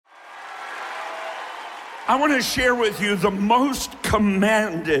I want to share with you the most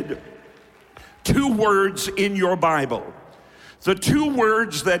commanded 2 words in your Bible. The 2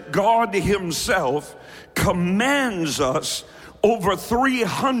 words that God himself commands us over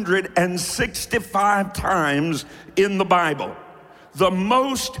 365 times in the Bible. The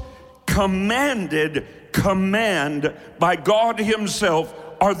most commanded command by God himself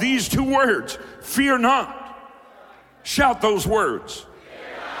are these 2 words: fear not. Shout those words.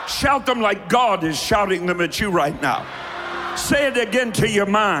 Shout them like God is shouting them at you right now. Say it again to your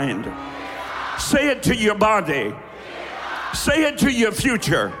mind. Say it to your body. Say it to your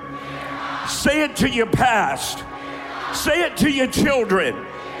future. Say it to your past. Say it to your children.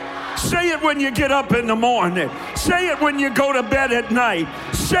 Say it when you get up in the morning. Say it when you go to bed at night.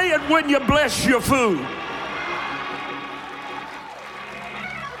 Say it when you bless your food.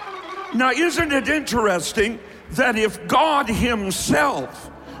 Now, isn't it interesting that if God himself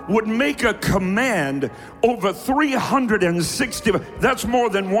would make a command over 360, that's more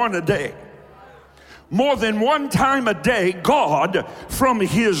than one a day. More than one time a day, God, from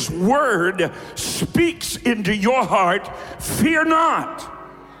his word, speaks into your heart, fear not.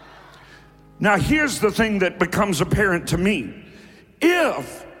 Now, here's the thing that becomes apparent to me.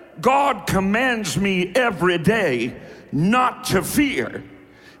 If God commands me every day not to fear,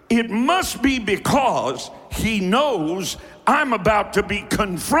 it must be because he knows I'm about to be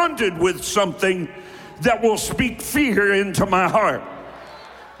confronted with something that will speak fear into my heart.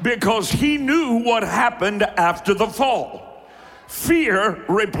 Because he knew what happened after the fall. Fear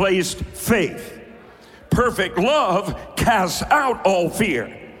replaced faith. Perfect love casts out all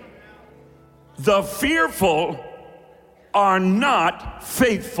fear. The fearful are not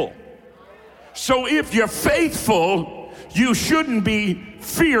faithful. So if you're faithful, you shouldn't be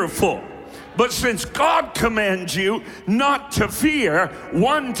fearful. But since God commands you not to fear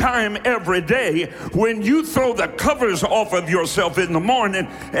one time every day, when you throw the covers off of yourself in the morning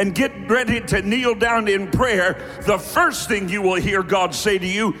and get ready to kneel down in prayer, the first thing you will hear God say to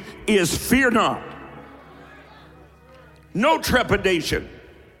you is, fear not. No trepidation,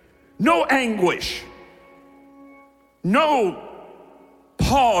 no anguish, no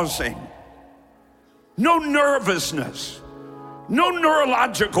pausing, no nervousness, no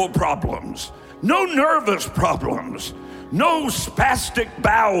neurological problems, no nervous problems, no spastic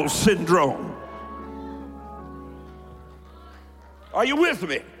bowel syndrome. Are you with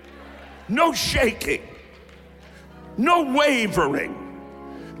me? No shaking, no wavering,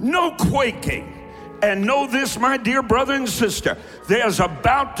 no quaking. And know this, my dear brother and sister, there's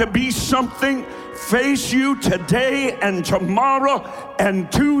about to be something face you today and tomorrow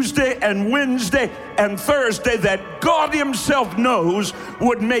and Tuesday and Wednesday and Thursday that God himself knows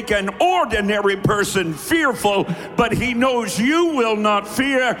would make an ordinary person fearful, but he knows you will not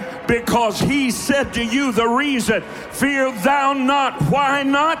fear because he said to you the reason, fear thou not. Why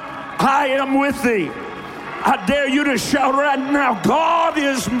not? I am with thee. I dare you to shout right now, God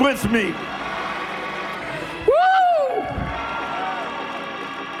is with me.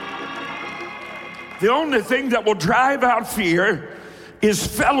 The only thing that will drive out fear is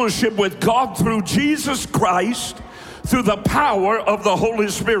fellowship with God through Jesus Christ, through the power of the Holy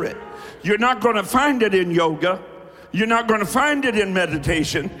Spirit. You're not going to find it in yoga. You're not going to find it in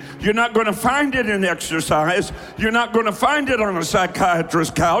meditation. You're not going to find it in exercise. You're not going to find it on a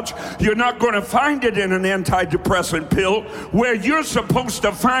psychiatrist's couch. You're not going to find it in an antidepressant pill. Where you're supposed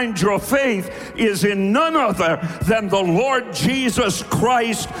to find your faith is in none other than the Lord Jesus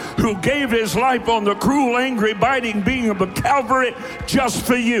Christ, who gave his life on the cruel, angry, biting beam of Calvary just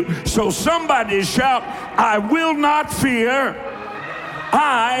for you. So somebody shout, I will not fear.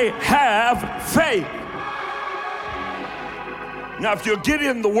 I have faith. Now, if you get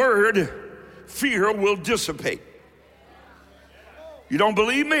in the word, fear will dissipate. You don't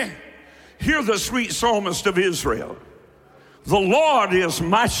believe me? Hear the sweet psalmist of Israel. The Lord is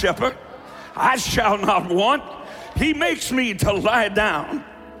my shepherd, I shall not want. He makes me to lie down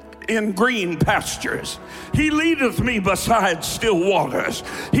in green pastures. He leadeth me beside still waters.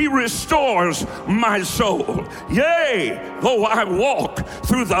 He restores my soul. Yea, though I walk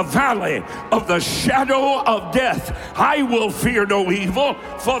through the valley of the shadow of death, I will fear no evil,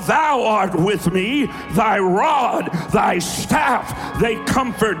 for thou art with me. Thy rod, thy staff, they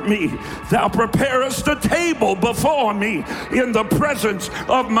comfort me. Thou preparest a table before me in the presence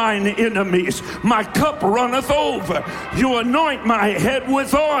of mine enemies. My cup runneth over. You anoint my head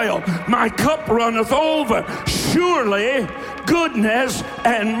with oil. My cup runneth over. Surely goodness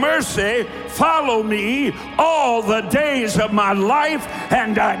and mercy follow me all the days of my life,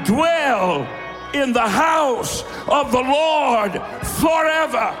 and I dwell in the house of the Lord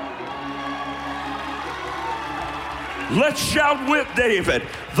forever. Let's shout with David.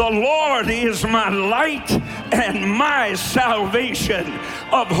 The Lord is my light and my salvation.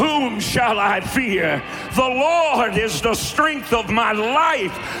 Of whom shall I fear? The Lord is the strength of my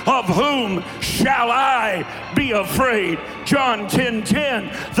life. Of whom shall I be afraid? John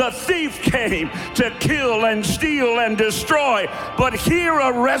 10:10, the thief came to kill and steal and destroy, but hear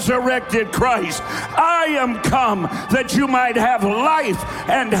a resurrected Christ. I am come that you might have life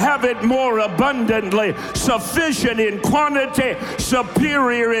and have it more abundantly, sufficient in quantity,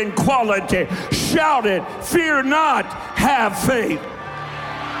 superior in quality. Shout it, fear not, have faith.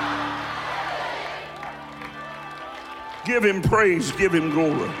 Give him praise, give him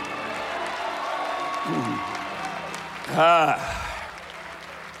glory.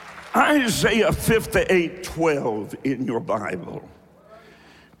 Isaiah 58:12 in your Bible.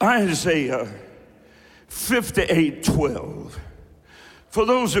 Isaiah 58:12. For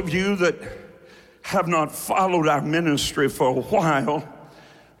those of you that have not followed our ministry for a while,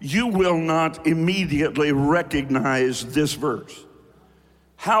 you will not immediately recognize this verse.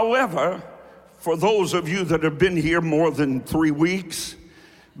 However, for those of you that have been here more than 3 weeks,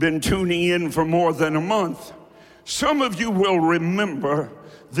 been tuning in for more than a month, some of you will remember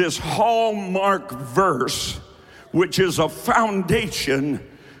this hallmark verse, which is a foundation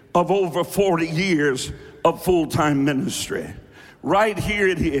of over 40 years of full-time ministry. Right here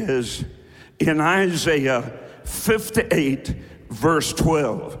it is in Isaiah 58, verse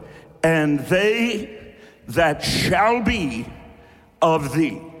 12. And they that shall be of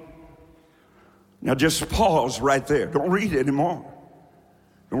thee. Now just pause right there. Don't read anymore.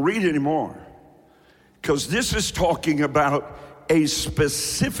 Don't read anymore. Because this is talking about a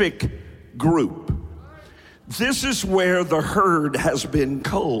specific group. This is where the herd has been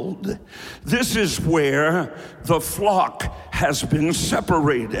culled. This is where the flock has been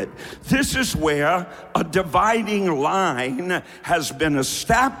separated. This is where a dividing line has been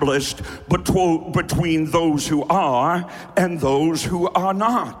established between those who are and those who are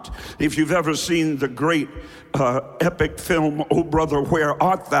not. If you've ever seen the great epic film, Oh Brother, Where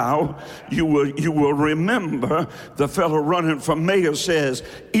Art Thou? You will remember the fellow running for mayor says,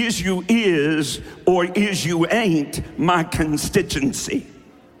 is you is or is you ain't my constituency.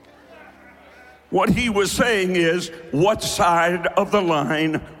 What he was saying is, what side of the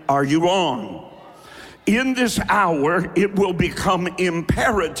line are you on? In this hour, it will become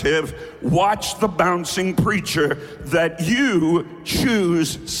imperative, watch the bouncing preacher, that you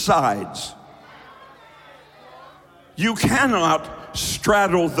choose sides. You cannot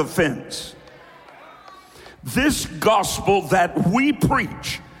straddle the fence. This gospel that we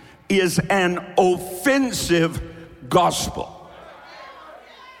preach is an offensive gospel.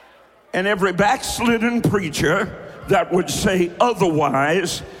 And every backslidden preacher that would say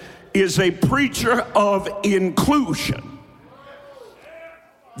otherwise is a preacher of inclusion.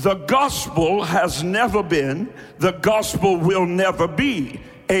 The gospel has never been, the gospel will never be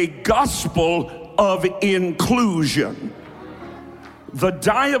a gospel of inclusion. The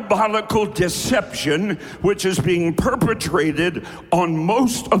diabolical deception which is being perpetrated on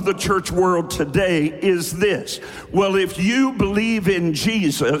most of the church world today is this. Well, if you believe in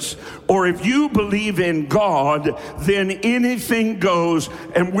Jesus or if you believe in God, then anything goes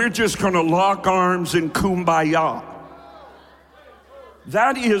and we're just going to lock arms and kumbaya.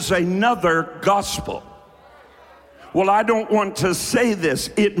 That is another gospel. Well, I don't want to say this.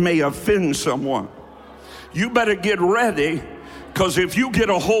 It may offend someone. You better get ready, because if you get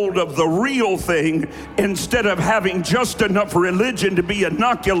a hold of the real thing, instead of having just enough religion to be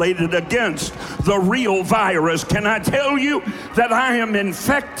inoculated against the real virus, can I tell you that I am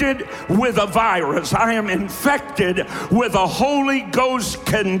infected with a virus? I am infected with a Holy Ghost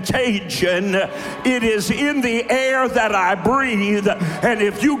contagion. It is in the air that I breathe, and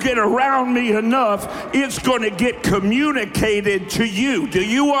if you get around me enough, it's going to get communicated to you. Do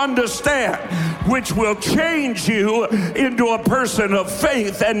you understand? Which will change you into a person of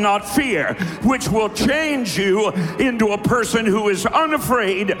faith and not fear, which will change you into a person who is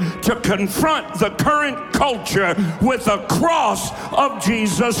unafraid to confront the current culture with the cross of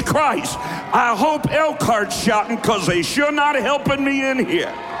Jesus Christ. I hope Elkhart's shouting, because they sure not helping me in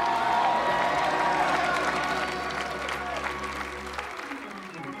here.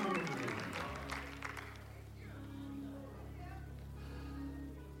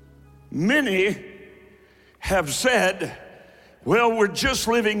 Many have said, well, we're just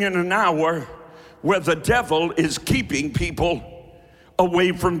living in an hour where the devil is keeping people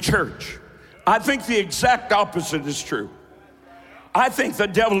away from church. I think the exact opposite is true. I think the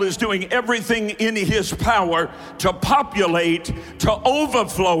devil is doing everything in his power to populate, to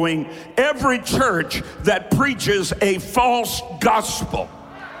overflowing every church that preaches a false gospel.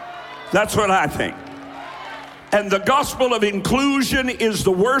 That's what I think. And the gospel of inclusion is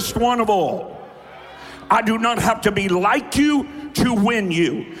the worst one of all. I do not have to be like you to win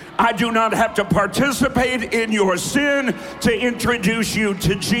you. I do not have to participate in your sin to introduce you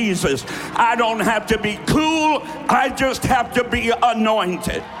to Jesus. I don't have to be cool. I just have to be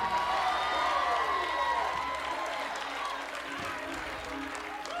anointed.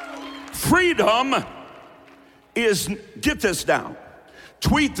 Freedom is, get this down.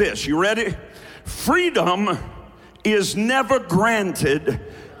 Tweet this, you ready? Freedom is never granted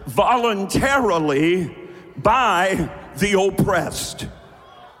voluntarily by the oppressed.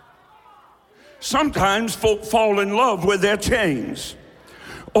 Sometimes folk fall in love with their chains.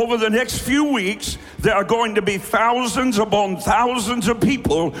 Over the next few weeks, there are going to be thousands upon thousands of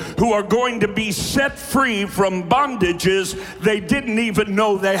people who are going to be set free from bondages they didn't even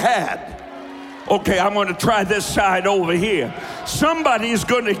know they had. Okay, I'm going to try this side over here. Somebody's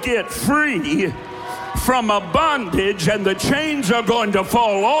going to get free from a bondage, and the chains are going to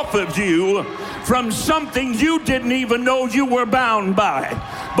fall off of you from something you didn't even know you were bound by.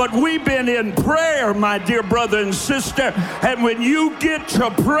 But we've been in prayer, my dear brother and sister, and when you get to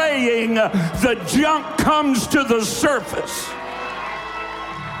praying, the junk comes to the surface.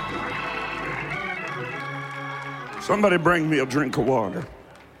 Somebody bring me a drink of water.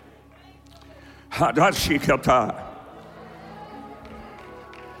 Hadashikata.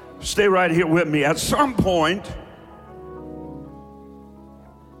 Stay right here with me. At some point,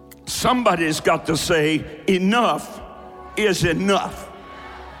 somebody's got to say, enough is enough.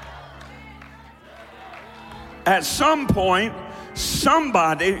 At some point,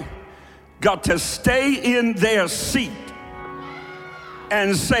 somebody got to stay in their seat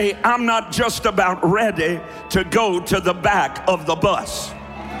and say, I'm not just about ready to go to the back of the bus.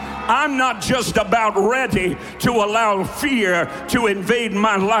 I'm not just about ready to allow fear to invade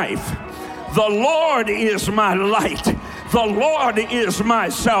my life. The Lord is my light. The Lord is my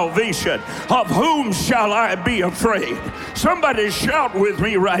salvation. Of whom shall I be afraid? Somebody shout with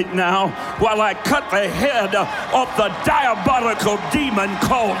me right now while I cut the head of the diabolical demon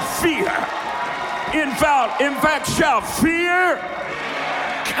called fear. In fact, shout, fear,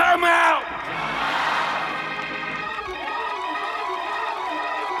 come out.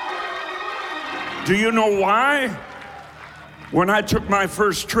 Do you know why? When I took my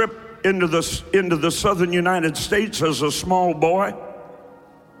first trip into the southern United States as a small boy,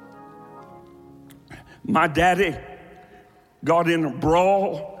 my daddy got in a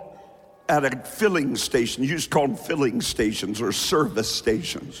brawl at a filling station. You used to call them filling stations or service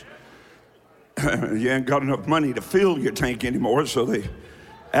stations. You ain't got enough money to fill your tank anymore, so they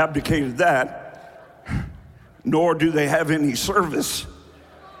abdicated that. Nor do they have any service,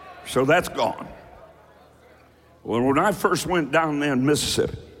 so that's gone. Well, when I first went down there in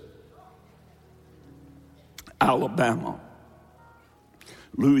Mississippi, Alabama,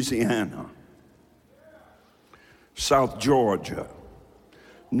 Louisiana, South Georgia,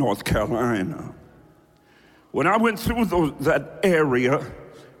 North Carolina, when I went through that area,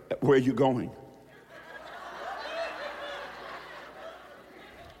 where are you going?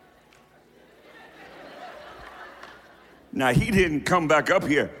 Now, he didn't come back up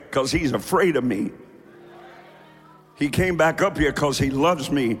here because he's afraid of me. He came back up here because he loves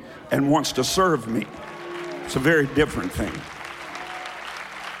me and wants to serve me. It's a very different thing.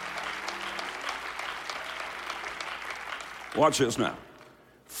 Watch this now.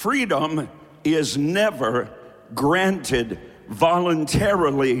 Freedom is never granted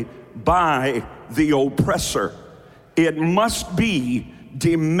voluntarily by the oppressor. It must be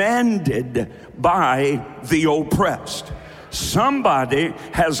demanded by the oppressed. Somebody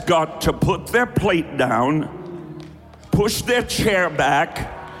has got to put their plate down, push their chair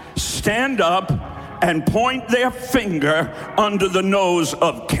back, stand up, and point their finger under the nose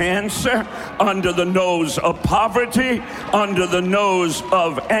of cancer, under the nose of poverty, under the nose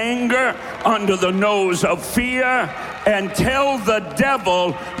of anger, under the nose of fear, and tell the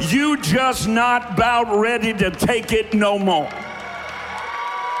devil, you just not about ready to take it no more.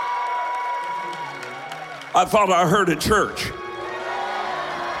 I thought I heard a church.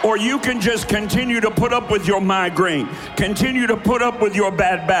 Or you can just continue to put up with your migraine, continue to put up with your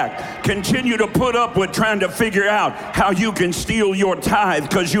bad back, continue to put up with trying to figure out how you can steal your tithe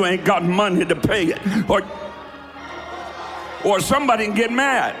because you ain't got money to pay it. Or somebody can get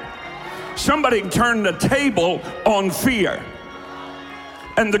mad. Somebody can turn the table on fear.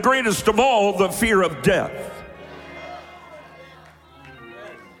 And the greatest of all, the fear of death.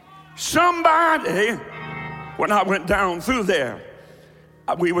 Somebody, when I went down through there,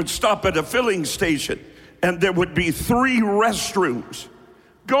 we would stop at a filling station and there would be 3 restrooms.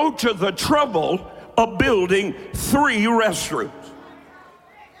 Go to the trouble of building 3 restrooms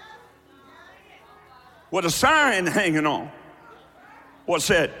with a sign hanging on. What's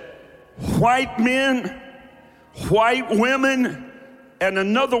that? White men, white women, and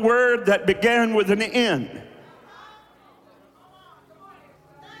another word that began with an N.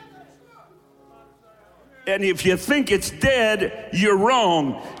 And if you think it's dead, you're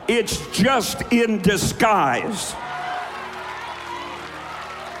wrong. It's just in disguise.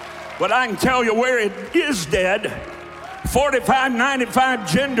 But I can tell you where it is dead. 4595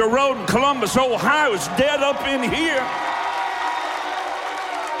 Gender Road in Columbus, Ohio is dead up in here.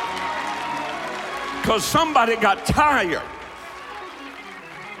 Because somebody got tired.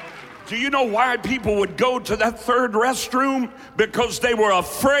 Do you know why people would go to that 3rd restroom? Because they were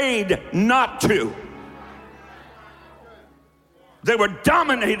afraid not to. They were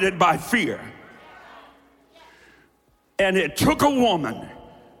dominated by fear. And it took a woman,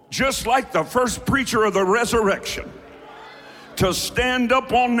 just like the first preacher of the resurrection, to stand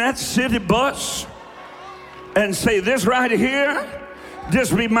up on that city bus and say, this right here,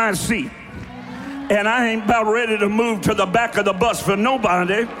 this be my seat. And I ain't about ready to move to the back of the bus for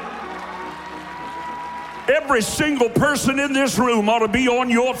nobody. Every single person in this room ought to be on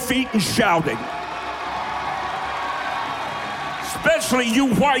your feet and shouting. Especially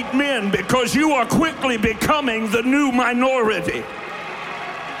you white men, because you are quickly becoming the new minority.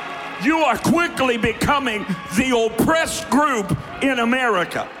 You are quickly becoming the oppressed group in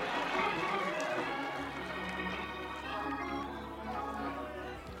America.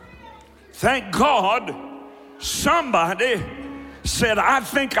 Thank God somebody said, I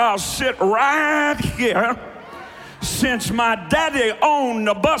think I'll sit right here. Since my daddy owned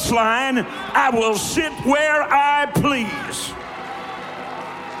the bus line, I will sit where I please.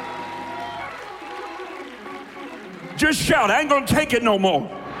 Just shout, I ain't gonna take it no more.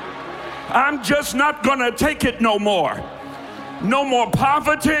 I'm just not gonna take it no more. No more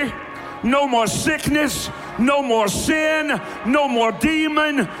poverty, no more sickness, no more sin, no more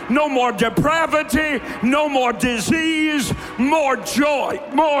demon, no more depravity, no more disease, more joy,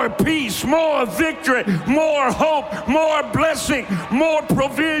 more peace, more victory, more hope, more blessing, more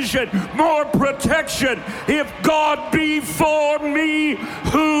provision, more protection. If God be for me,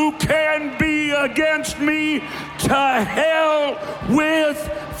 who can be against me? To hell with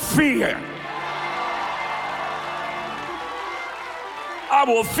fear. I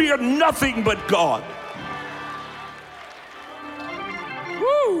will fear nothing but God.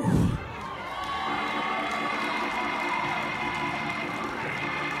 Woo.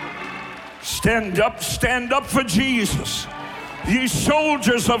 Stand up for Jesus. Ye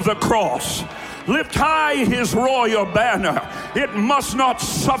soldiers of the cross, lift high his royal banner. It must not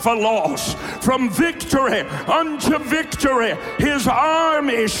suffer loss. From victory unto victory, his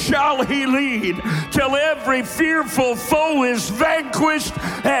army shall he lead, till every fearful foe is vanquished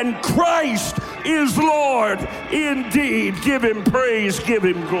and Christ is Lord indeed. Give him praise, give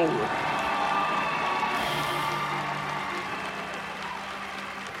him glory.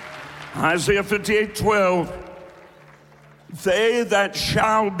 Isaiah 58:12, they that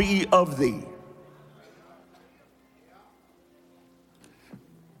shall be of thee.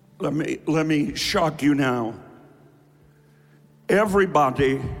 Let me shock you now.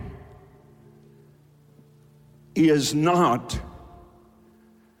 Everybody is not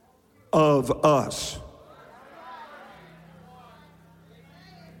of us.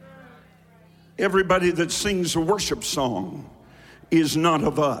 Everybody that sings a worship song is not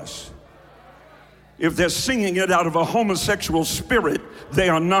of us. If they're singing it out of a homosexual spirit, they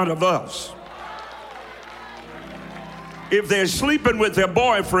are not of us. If they're sleeping with their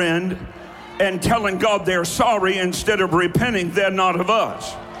boyfriend and telling God they're sorry instead of repenting, they're not of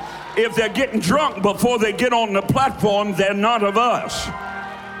us. If they're getting drunk before they get on the platform, they're not of us.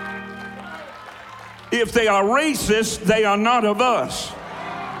 If they are racist, they are not of us.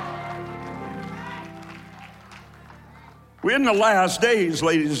 We're in the last days,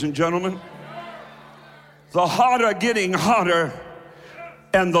 ladies and gentlemen. The hot are getting hotter,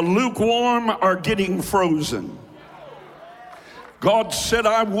 and the lukewarm are getting frozen. God said,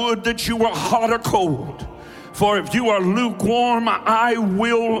 I would that you were hot or cold, for if you are lukewarm, I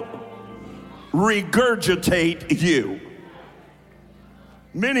will regurgitate you.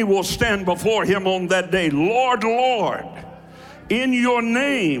 Many will stand before him on that day. Lord, Lord, In your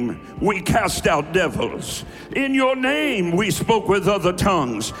name we cast out devils. In your name we spoke with other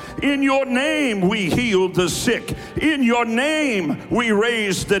tongues. In your name we healed the sick. In your name we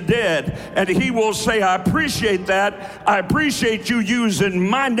raised the dead. And he will say, I appreciate that. I appreciate you using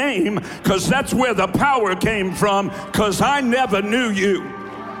my name, because that's where the power came from, because I never knew you.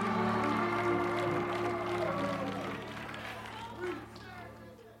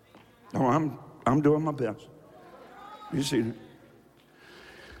 Oh, I'm doing my best. You see it?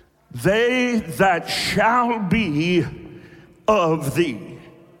 They that shall be of thee.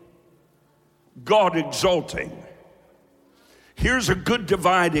 God exalting. Here's a good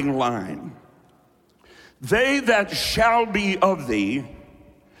dividing line. They that shall be of thee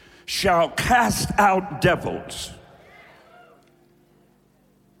shall cast out devils.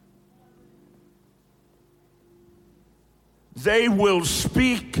 They will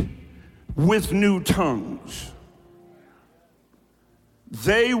speak with new tongues.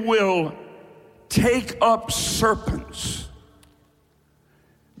 They will take up serpents.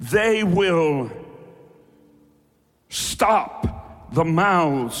 They will stop the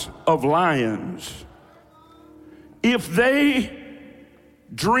mouths of lions. If they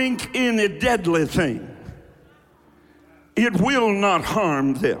drink in a deadly thing, it will not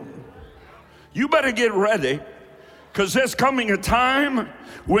harm them. You better get ready, because there's coming a time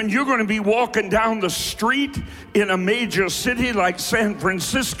when you're going to be walking down the street in a major city like San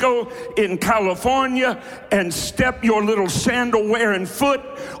Francisco in California and step your little sandal-wearing foot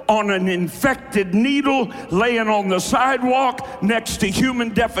on an infected needle laying on the sidewalk next to human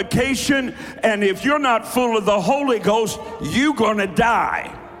defecation, and if you're not full of the Holy Ghost, you're going to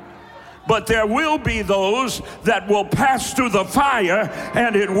die. But there will be those that will pass through the fire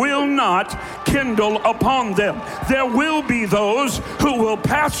and it will not kindle upon them. There will be those who will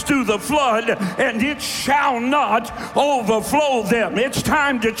pass through the flood and it shall not overflow them. It's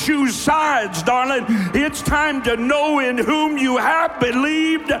time to choose sides, darling. It's time to know in whom you have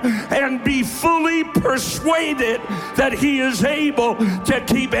believed and be fully persuaded that he is able to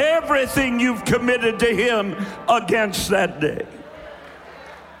keep everything you've committed to him against that day.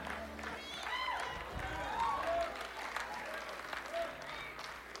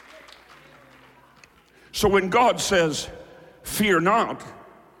 So when God says, fear not,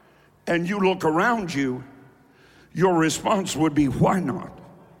 and you look around you, your response would be, why not?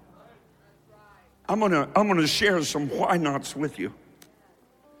 I'm gonna share some why nots with you.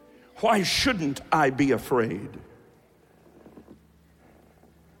 Why shouldn't I be afraid?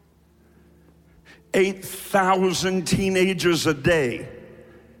 8,000 teenagers a day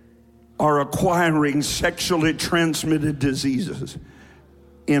are acquiring sexually transmitted diseases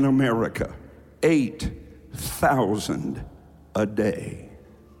in America. 8,000 a day.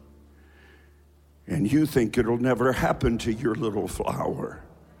 And you think it'll never happen to your little flower.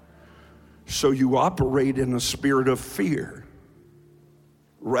 So you operate in a spirit of fear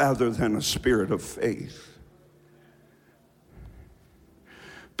rather than a spirit of faith.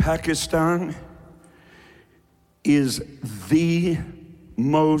 Pakistan is the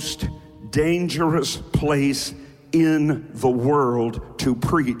most dangerous place in the world to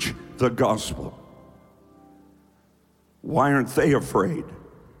preach the gospel. Why aren't they afraid?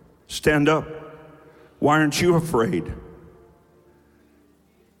 Stand up. Why aren't you afraid?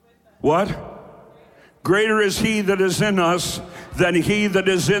 What? Greater is he that is in us than he that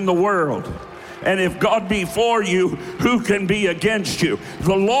is in the world. And if God be for you, who can be against you?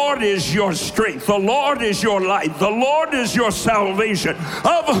 The Lord is your strength. The Lord is your light. The Lord is your salvation.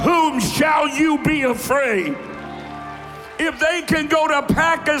 Of whom shall you be afraid? If they can go to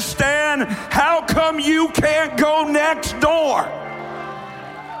Pakistan, how come you can't go next door?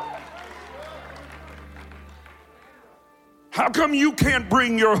 How come you can't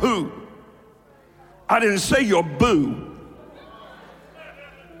bring your who? I didn't say your boo.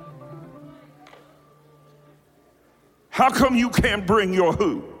 How come you can't bring your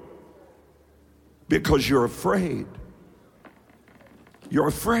who? Because you're afraid. You're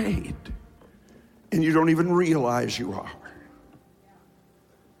afraid. And you don't even realize you are.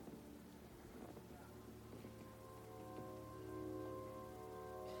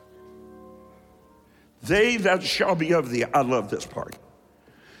 They that shall be of thee, I love this part,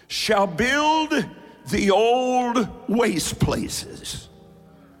 shall build the old waste places.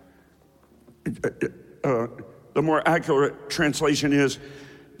 The more accurate translation is,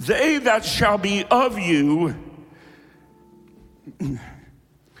 they that shall be of you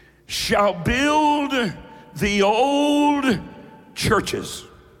shall build the old churches.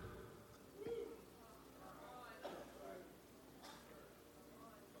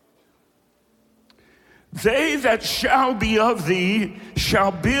 They that shall be of thee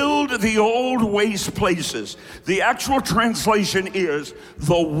shall build the old waste places. The actual translation is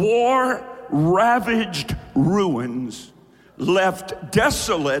the war-ravaged ruins left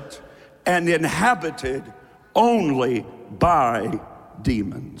desolate and inhabited only by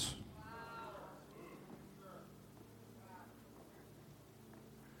demons.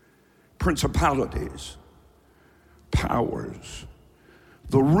 Principalities, powers,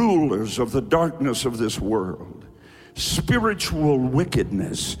 the rulers of the darkness of this world, spiritual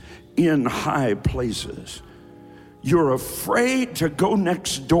wickedness in high places. You're afraid to go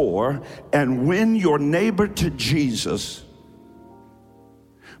next door and win your neighbor to Jesus,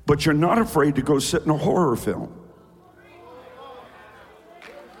 but you're not afraid to go sit in a horror film.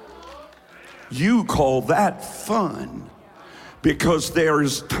 You call that fun. Because there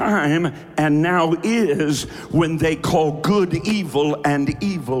is time, and now is, when they call good evil and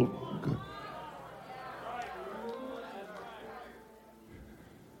evil good.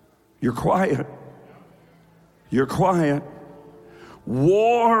 You're quiet. You're quiet.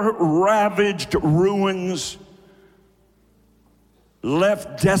 War-ravaged ruins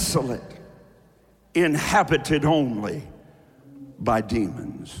left desolate, inhabited only by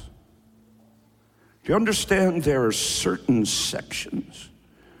demons. Do you understand there are certain sections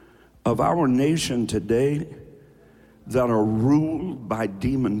of our nation today that are ruled by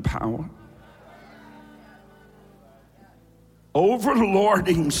demon power?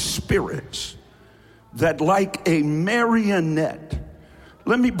 Overlording spirits that, like a marionette,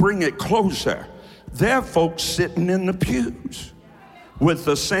 let me bring it closer. They're folks sitting in the pews with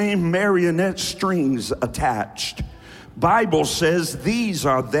the same marionette strings attached. Bible says these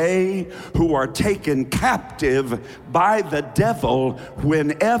are they who are taken captive by the devil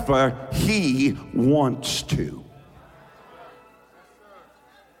whenever he wants to.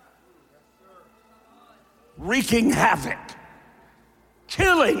 Wreaking havoc,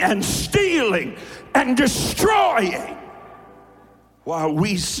 killing and stealing and destroying, while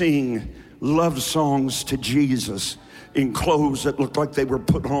we sing love songs to Jesus in clothes that look like they were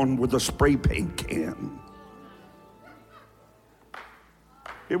put on with a spray paint can.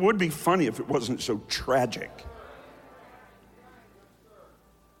 It would be funny if it wasn't so tragic.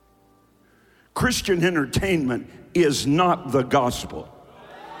 Christian entertainment is not the gospel.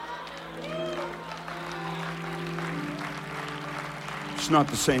 It's not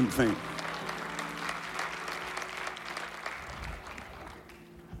the same thing.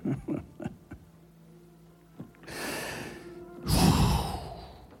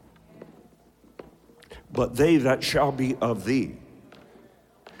 But they that shall be of thee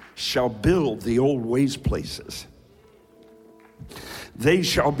shall build the old waste places. They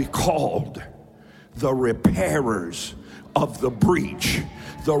shall be called the repairers of the breach,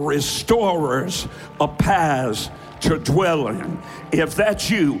 the restorers of paths to dwell in. If that's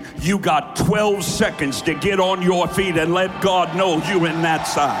you, you got 12 seconds to get on your feet and let God know you in that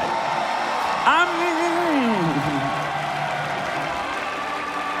side.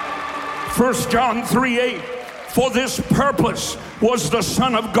 1 John 3:8, for this purpose was the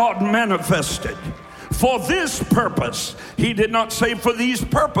Son of God manifested. For this purpose. He did not say for these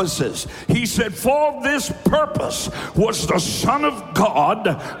purposes. He said for this purpose was the Son of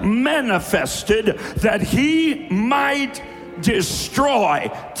God manifested, that he might destroy.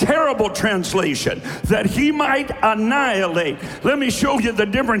 Terrible translation. That he might annihilate. Let me show you the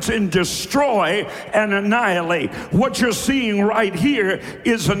difference in destroy and annihilate. What you're seeing right here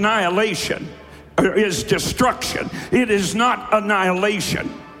is annihilation. Is destruction. It is not annihilation.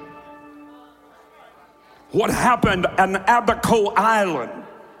 What happened on Abaco Island?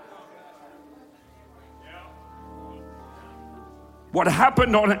 What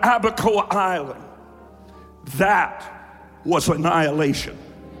happened on Abaco Island? That was annihilation.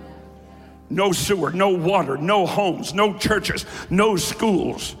 No sewer, no water, no homes, no churches, no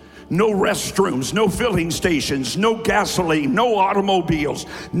schools, no restrooms, no filling stations, no gasoline, no automobiles,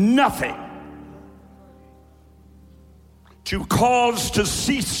 nothing. To cause to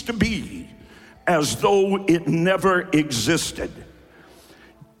cease to be as though it never existed.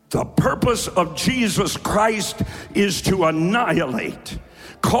 The purpose of Jesus Christ is to annihilate,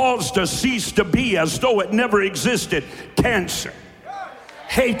 cause to cease to be as though it never existed. Cancer,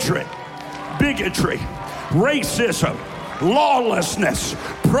 hatred, bigotry, racism, lawlessness,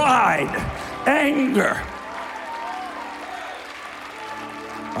 pride, anger.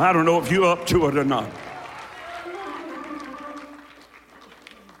 I don't know if you're up to it or not.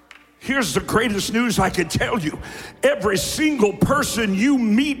 Here's the greatest news I can tell you. Every single person you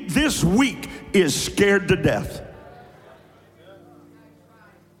meet this week is scared to death.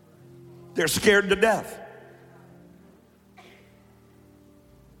 They're scared to death.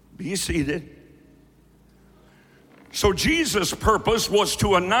 Be seated. So Jesus' purpose was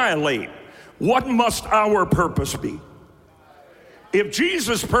to annihilate. What must our purpose be? If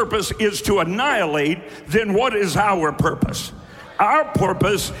Jesus' purpose is to annihilate, then what is our purpose? Our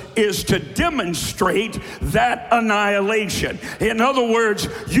purpose is to demonstrate that annihilation. In other words,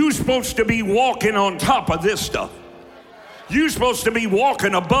 you're supposed to be walking on top of this stuff. You're supposed to be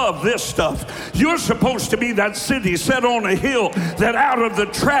walking above this stuff. You're supposed to be that city set on a hill that out of the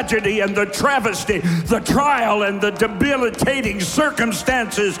tragedy and the travesty, the trial and the debilitating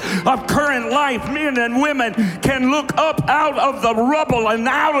circumstances of current life, men and women can look up out of the rubble and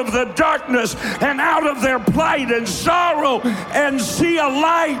out of the darkness and out of their plight and sorrow and see a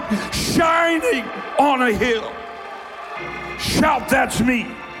light shining on a hill. Shout, that's me.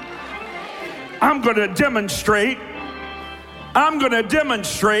 I'm going to demonstrate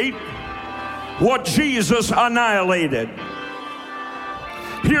what Jesus annihilated.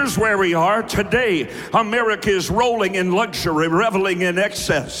 Here's where we are today. America is rolling in luxury, reveling in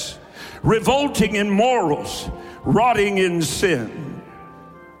excess, revolting in morals, rotting in sin.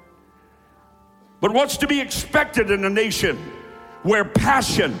 But what's to be expected in a nation where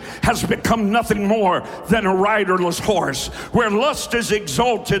passion has become nothing more than a riderless horse, where lust is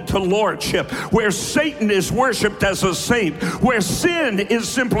exalted to lordship, where Satan is worshiped as a saint, where sin is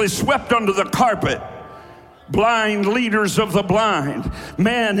simply swept under the carpet? Blind leaders of the blind.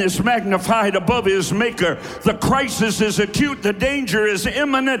 Man is magnified above his maker. The crisis is acute. The danger is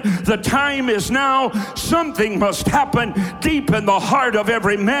imminent. The time is now. Something must happen deep in the heart of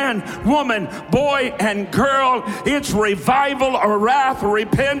every man, woman, boy, and girl. It's revival or wrath,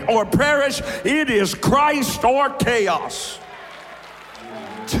 repent or perish. It is Christ or chaos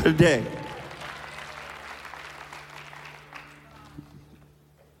today.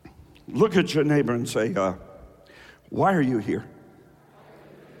 Look at your neighbor and say, why are you here?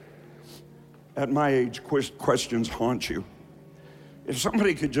 At my age, questions haunt you. If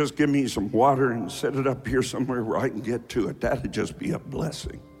somebody could just give me some water and set it up here somewhere where I can get to it, that'd just be a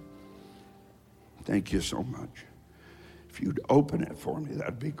blessing. Thank you so much. If you'd open it for me,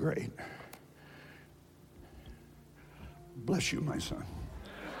 that'd be great. Bless you, my son.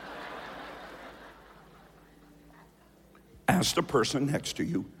 Ask the person next to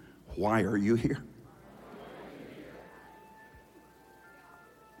you, why are you here?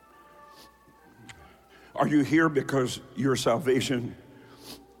 Are you here because your salvation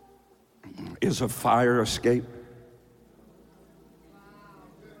is a fire escape?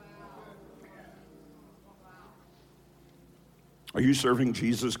 Are you serving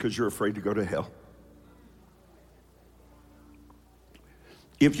Jesus because you're afraid to go to hell?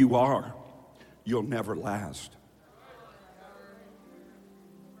 If you are, you'll never last.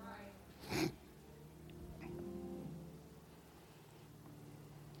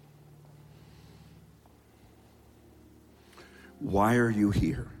 Why are you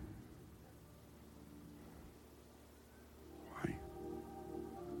here? Why?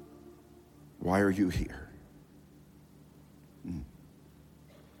 Why are you here?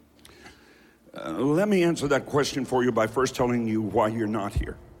 Let me answer that question for you by first telling you why you're not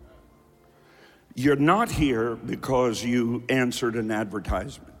here. You're not here because you answered an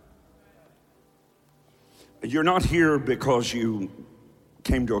advertisement. You're not here because you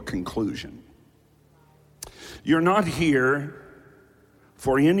came to a conclusion. You're not here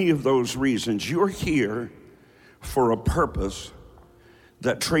for any of those reasons. You're here for a purpose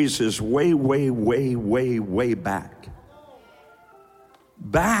that traces way, way, way, way, way back.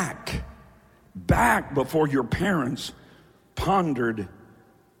 Back before your parents pondered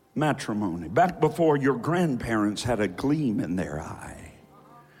matrimony. Back before your grandparents had a gleam in their eye.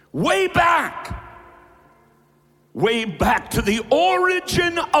 Way back to the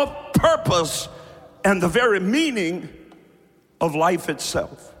origin of purpose and the very meaning of life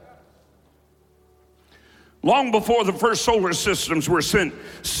itself. Long before the first solar systems were sent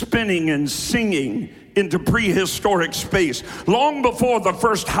spinning and singing into prehistoric space, long before the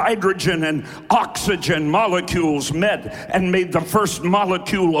first hydrogen and oxygen molecules met and made the first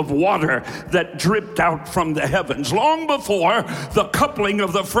molecule of water that dripped out from the heavens, long before the coupling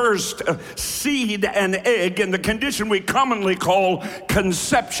of the first seed and egg in the condition we commonly call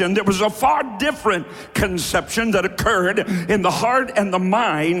conception, there was a far different conception that occurred in the heart and the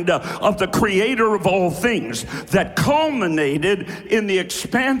mind of the creator of all things that culminated in the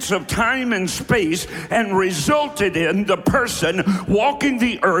expanse of time and space and resulted in the person walking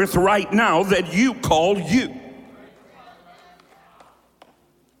the earth right now that you call you.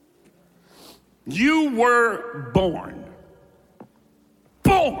 You were born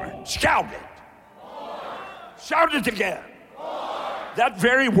born. Shout it. Shout it again. That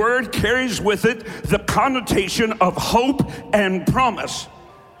very word carries with it the connotation of hope and promise.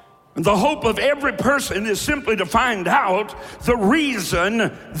 And the hope of every person is simply to find out the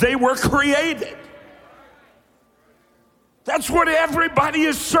reason they were created. That's what everybody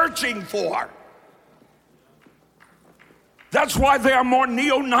is searching for. That's why there are more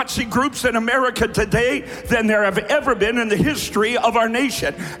neo-Nazi groups in America today than there have ever been in the history of our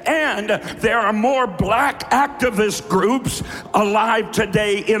nation. And there are more black activist groups alive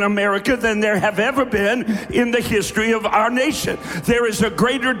today in America than there have ever been in the history of our nation. There is a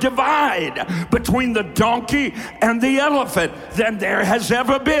greater divide between the donkey and the elephant than there has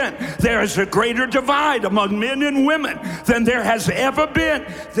ever been. There is a greater divide among men and women than there has ever been.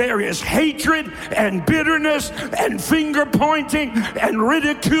 There is hatred and bitterness and finger pointing and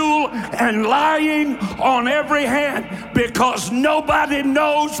ridicule and lying on every hand because nobody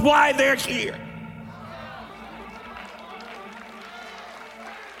knows why they're here.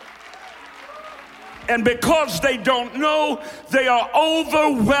 And because they don't know, they are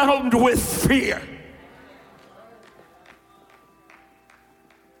overwhelmed with fear.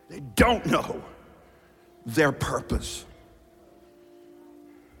 They don't know their purpose.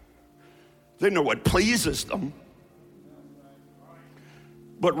 They know what pleases them.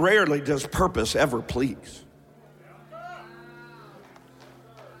 But rarely does purpose ever please.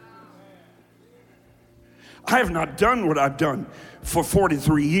 I have not done what I've done for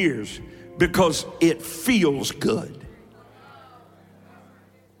 43 years because it feels good.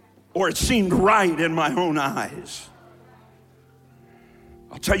 Or it seemed right in my own eyes.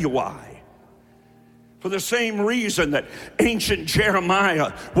 I'll tell you why. For the same reason that ancient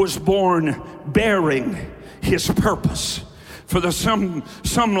Jeremiah was born bearing his purpose. For the some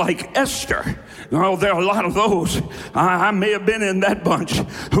like Esther, oh, there are a lot of those, I may have been in that bunch,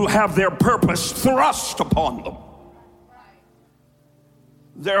 who have their purpose thrust upon them.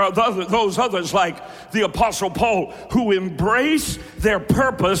 There are those others like the Apostle Paul who embrace their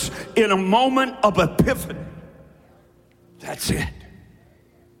purpose in a moment of epiphany. That's it.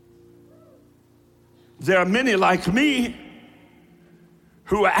 There are many like me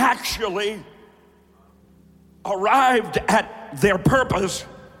who actually arrived at their purpose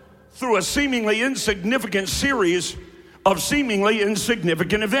through a seemingly insignificant series of seemingly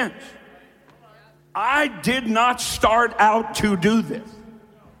insignificant events. I did not start out to do this.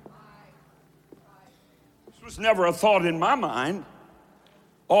 This was never a thought in my mind.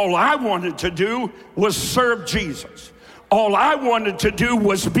 All I wanted to do was serve Jesus. All I wanted to do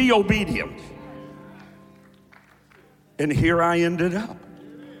was be obedient. And here I ended up.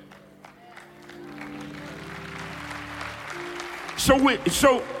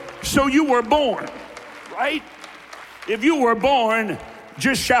 So you were born, right? If you were born,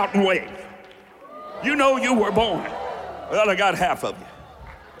 just shout and wave. You know you were born. Well, I got half of you.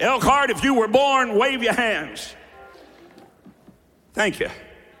 Elkhart, if you were born, wave your hands. Thank you.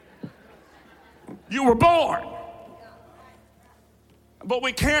 You were born. But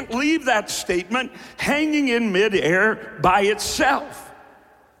we can't leave that statement hanging in midair by itself.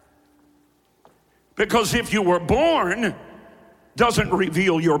 Because if you were born, doesn't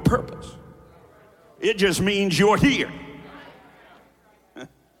reveal your purpose. It just means you're here.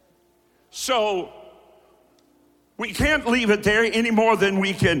 So we can't leave it there any more than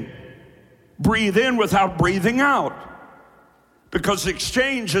we can breathe in without breathing out, because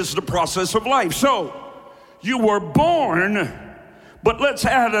exchange is the process of life. So you were born, but let's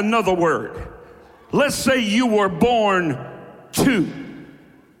add another word. Let's say you were born to.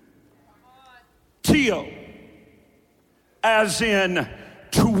 Tio. As in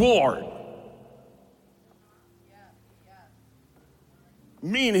toward.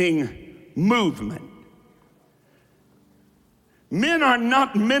 Meaning movement. Men are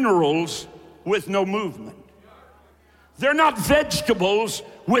not minerals with no movement. They're not vegetables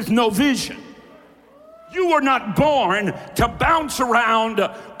with no vision. You were not born to bounce around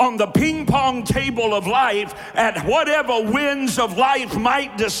on the ping pong table of life at whatever winds of life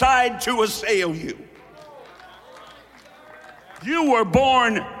might decide to assail you. You were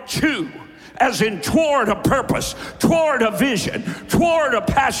born to, as in toward a purpose, toward a vision, toward a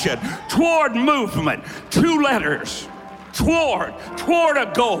passion, toward movement. 2 letters. Toward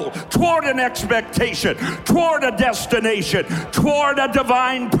a goal, toward an expectation, toward a destination, toward a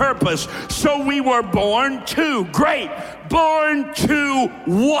divine purpose. So we were born to. Great. Born to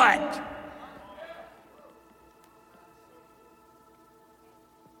what?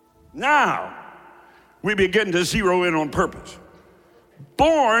 Now, we begin to zero in on purpose.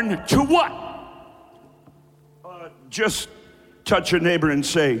 Born to what? Just Touch your neighbor and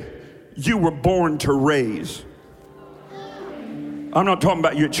say, you were born to raise. I'm not talking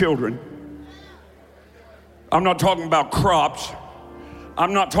about your children. I'm not talking about crops.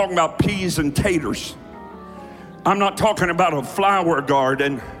 I'm not talking about peas and taters. I'm not talking about a flower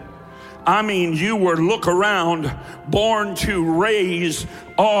garden. I mean, you were, look around, born to raise,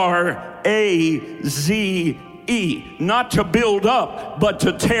 R-A-Z-E. Not to build up, but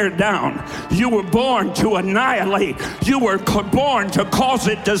to tear down. You were born to annihilate. You were born to cause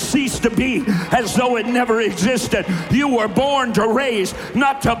it to cease to be as though it never existed. You were born to raise,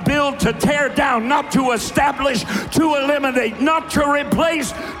 not to build, to tear down, not to establish, to eliminate, not to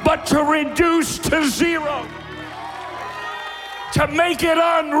replace, but to reduce to zero. To make it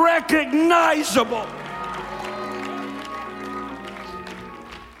unrecognizable.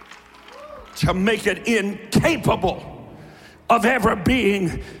 To make it incapable of ever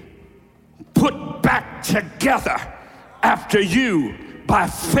being put back together after you, by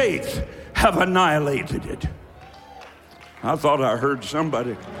faith, have annihilated it. I thought I heard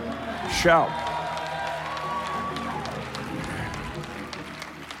somebody shout.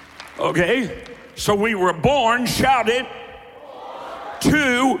 Okay, so we were born, shout it,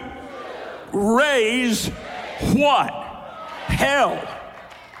 to raise what? Hell.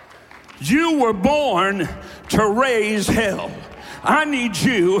 You were born to raise hell. I need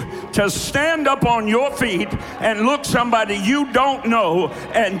you to stand up on your feet and look somebody you don't know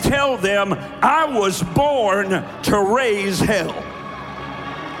and tell them, I was born to raise hell.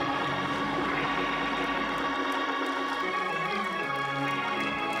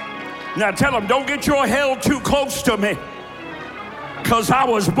 Now tell them, don't get your hell too close to me. Because I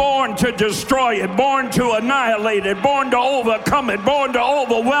was born to destroy it, born to annihilate it, born to overcome it, born to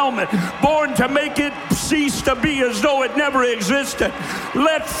overwhelm it, born to make it cease to be as though it never existed.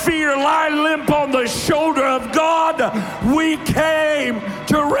 Let fear lie limp on the shoulder of God. We came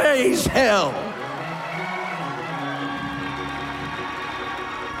to raise hell.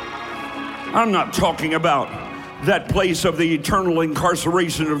 I'm not talking about that place of the eternal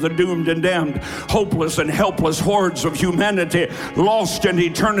incarceration of the doomed and damned, hopeless and helpless hordes of humanity, lost in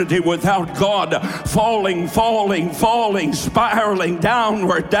eternity without God, falling, spiraling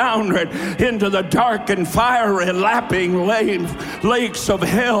downward into the dark and fiery lapping lakes of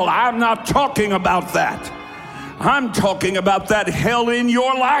hell. I'm not talking about that. I'm talking about that hell in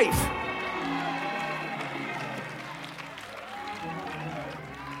your life.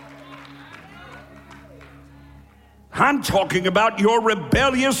 I'm talking about your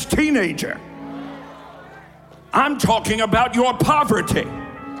rebellious teenager. I'm talking about your poverty.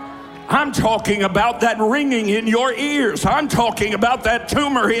 I'm talking about that ringing in your ears. I'm talking about that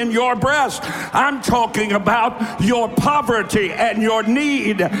tumor in your breast. I'm talking about your poverty and your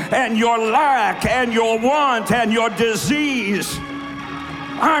need and your lack and your want and your disease.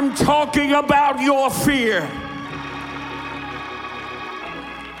 I'm talking about your fear.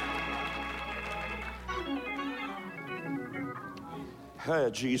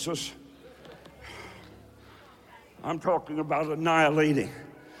 Hey, Jesus. I'm talking about annihilating,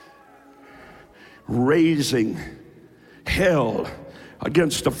 raising hell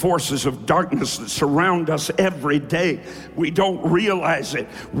against the forces of darkness that surround us every day. We don't realize it.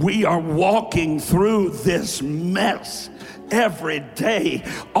 We are walking through this mess every day,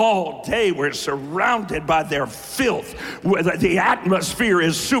 all day. We're surrounded by their filth. The atmosphere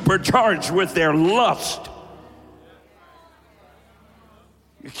is supercharged with their lust.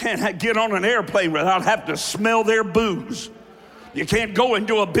 You can't get on an airplane without having to smell their booze. You can't go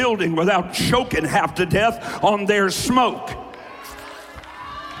into a building without choking half to death on their smoke.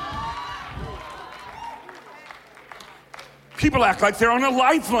 People act like they're on a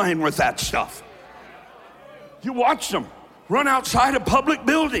lifeline with that stuff. You watch them run outside a public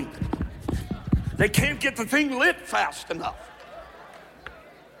building. They can't get the thing lit fast enough.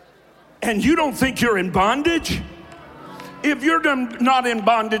 And you don't think you're in bondage? If you're not in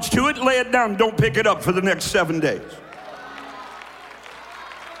bondage to it, lay it down. Don't pick it up for the next 7 days.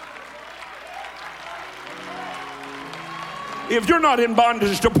 If you're not in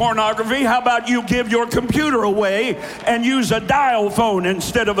bondage to pornography, how about you give your computer away and use a dial phone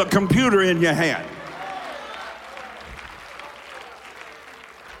instead of a computer in your hand?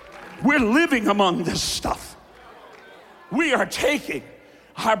 We're living among this stuff. We are taking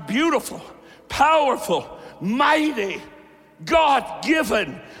our beautiful, powerful, mighty,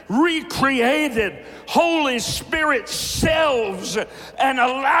 God-given, recreated, Holy Spirit selves and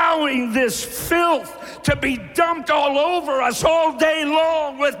allowing this filth to be dumped all over us all day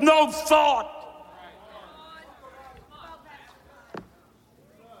long with no thought.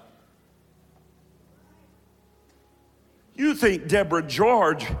 You think Deborah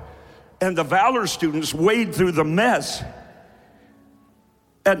George and the Valor students wade through the mess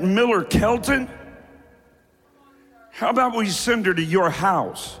at Miller Kelton? How about we send her to your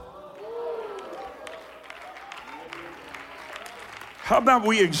house? How about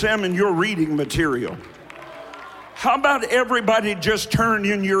we examine your reading material? How about everybody just turn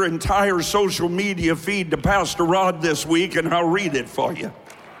in your entire social media feed to Pastor Rod this week and I'll read it for you?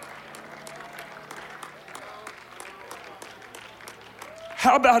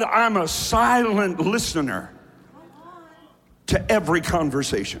 How about I'm a silent listener to every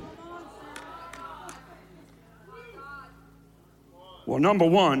conversation? Well, number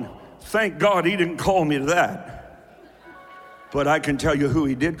one, thank God he didn't call me to that. But I can tell you who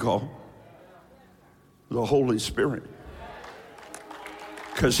he did call. The Holy Spirit.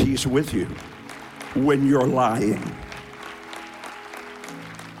 Because he's with you when you're lying.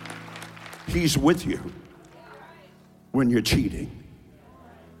 He's with you when you're cheating.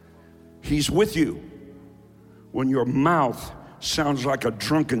 He's with you when your mouth sounds like a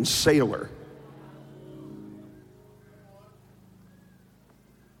drunken sailor.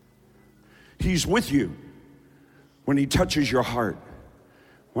 He's with you when he touches your heart.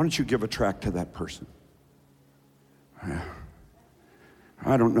 Why don't you give a tract to that person?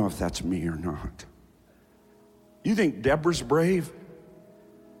 I don't know if that's me or not. You think Deborah's brave?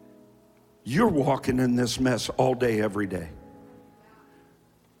 You're walking in this mess all day, every day.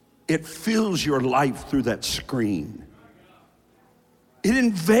 It fills your life through that screen. It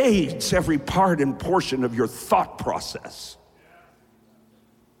invades every part and portion of your thought process.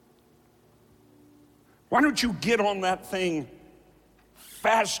 Why don't you get on that thing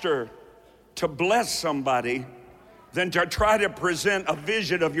faster to bless somebody than to try to present a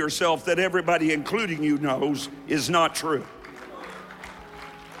vision of yourself that everybody, including you, knows is not true?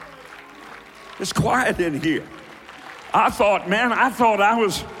 It's quiet in here. I thought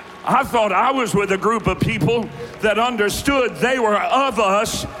I was with a group of people that understood they were of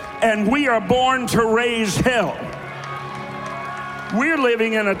us and we are born to raise hell. We're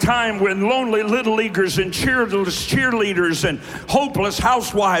living in a time when lonely little leaguers and cheerleaders and hopeless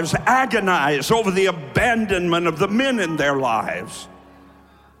housewives agonize over the abandonment of the men in their lives.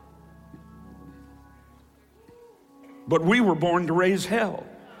 But we were born to raise hell.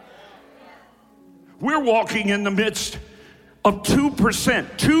 We're walking in the midst of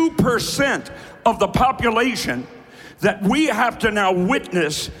 2% of the population that we have to now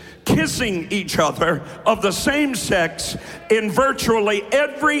witness kissing each other of the same sex in virtually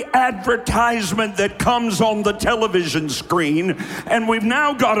every advertisement that comes on the television screen. And we've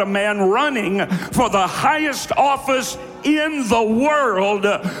now got a man running for the highest office in the world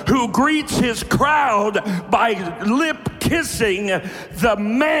who greets his crowd by lip kissing the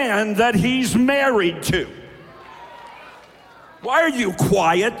man that he's married to. Why are you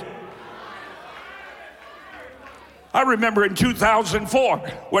quiet? I remember in 2004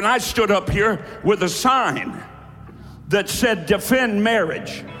 when I stood up here with a sign that said defend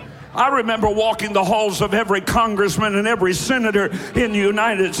marriage. I remember walking the halls of every congressman and every senator in the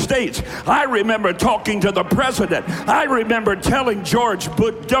United States. I remember talking to the president. I remember telling George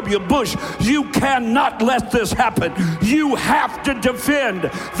W. Bush, you cannot let this happen. You have to defend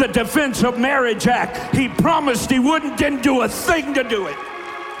the Defense of Marriage Act. He promised he wouldn't, didn't do a thing to do it.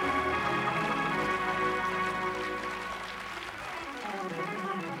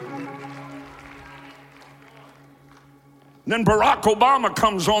 Then Barack Obama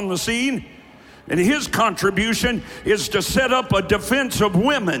comes on the scene, and his contribution is to set up a defense of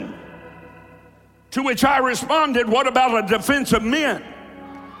women. To which I responded, what about a defense of men?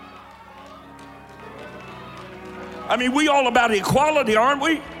 I mean, we all about equality, aren't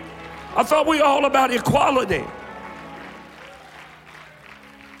we? I thought we all about equality.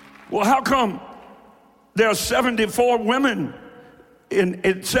 Well, how come there are 74 women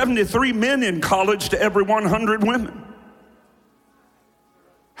and 73 men in college to every 100 women?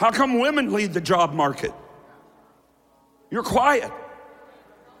 How come women lead the job market? You're quiet.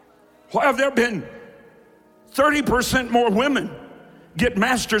 Why have there been 30% more women get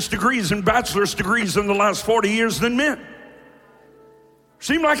master's degrees and bachelor's degrees in the last 40 years than men?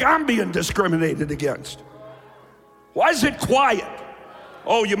 Seems like I'm being discriminated against. Why is it quiet?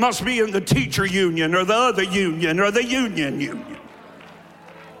 Oh, you must be in the teacher union or the other union or the union.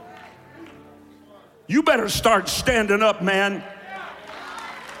 You better start standing up, man.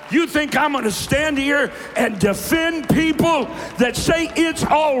 You think I'm going to stand here and defend people that say it's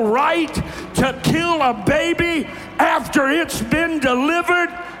all right to kill a baby after it's been delivered?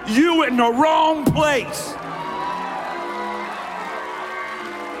 You in the wrong place.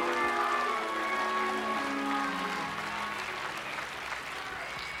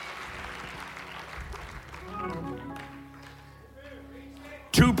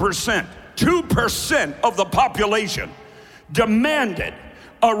 2%. 2% of the population demanded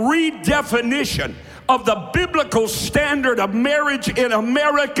a redefinition of the biblical standard of marriage in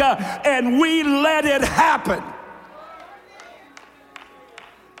America, and we let it happen.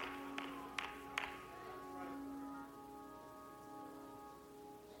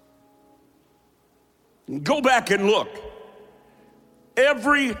 Go back and look.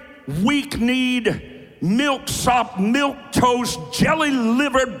 Every weak-kneed, milk-sop, milk-toast,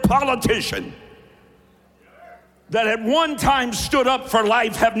 jelly-livered politician that at one time stood up for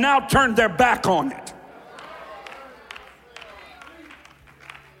life have now turned their back on it.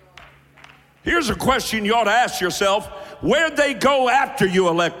 Here's a question you ought to ask yourself. Where'd they go after you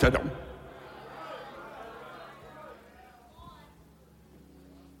elected them?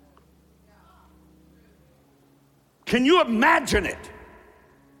 Can you imagine it?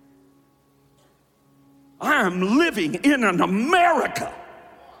 I am living in an America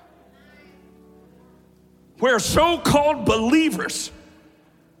where so-called believers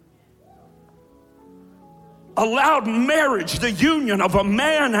allowed marriage, the union of a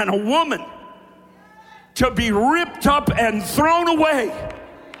man and a woman, to be ripped up and thrown away.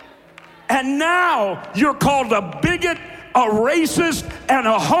 And now you're called a bigot, a racist, and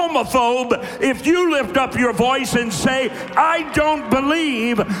a homophobe if you lift up your voice and say, I don't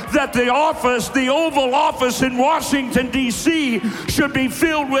believe that the Oval Office in Washington, D.C. should be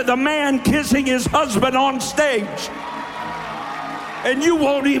filled with a man kissing his husband on stage. And you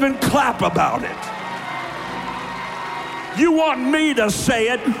won't even clap about it. You want me to say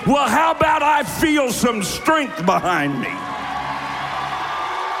it? Well, how about I feel some strength behind me?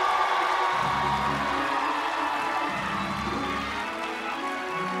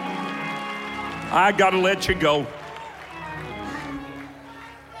 I gotta let you go.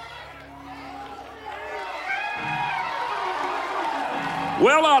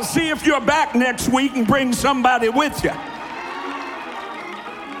 Well, I'll see if you're back next week and bring somebody with you.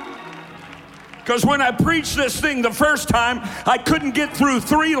 Because when I preached this thing the first time, I couldn't get through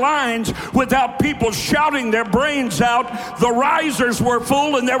 3 lines without people shouting their brains out. The risers were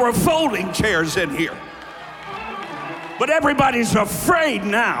full and there were folding chairs in here. But everybody's afraid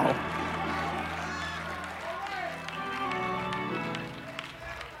now.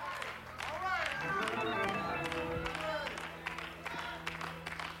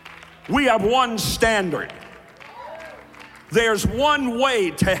 We have one standard. There's one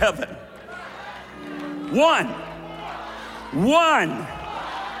way to heaven. One.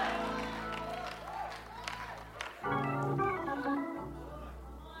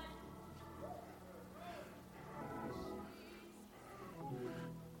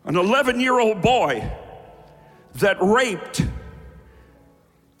 An 11-year-old boy that raped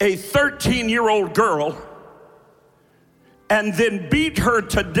a 13-year-old girl and then beat her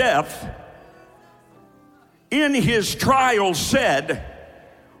to death, in his trial said,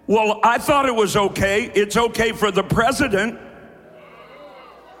 well, I thought it was okay. It's okay for the president.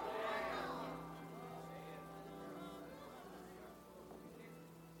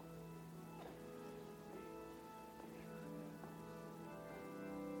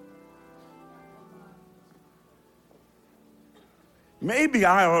 Maybe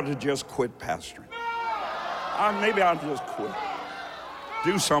I ought to just quit pastoring. Maybe I'll just quit.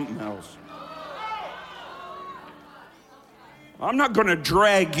 Do something else. I'm not going to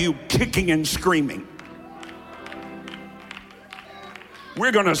drag you kicking and screaming.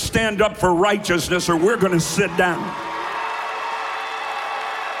 We're going to stand up for righteousness or we're going to sit down.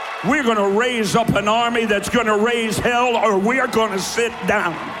 We're going to raise up an army that's going to raise hell or we're going to sit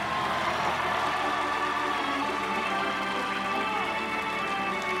down.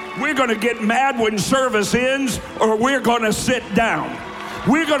 We're going to get mad when service ends or we're going to sit down.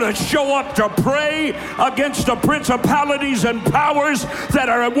 We're going to show up to pray against the principalities and powers that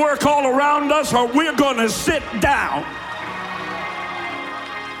are at work all around us, or we're going to sit down.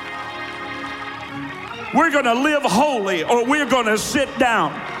 We're going to live holy, or we're going to sit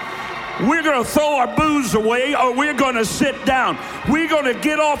down. We're going to throw our booze away, or we're going to sit down. We're going to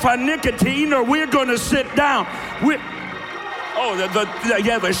get off our nicotine, or we're going to sit down.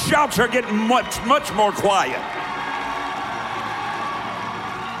 The shouts are getting much more quiet.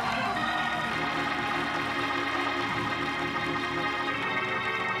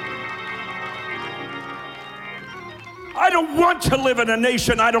 I don't want to live in a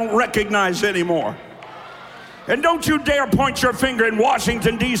nation I don't recognize anymore. And don't you dare point your finger in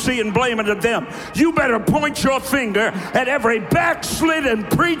Washington, D.C. and blame it at them. You better point your finger at every backslidden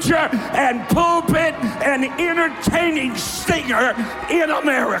preacher and pulpit and entertaining singer in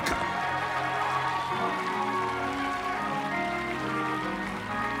America.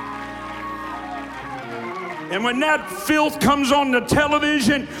 And when that filth comes on the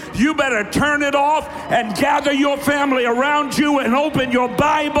television, you better turn it off and gather your family around you and open your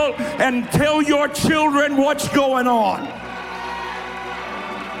Bible and tell your children what's going on.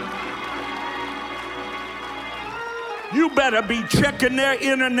 You better be checking their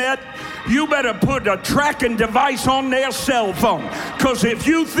internet. You better put a tracking device on their cell phone. Because if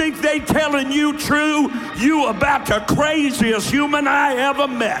you think they telling you true, you about the craziest human I ever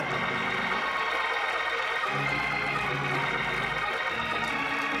met.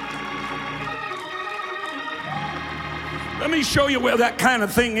 Let me show you where that kind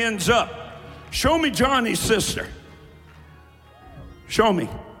of thing ends up. Show me Johnny's sister. Show me.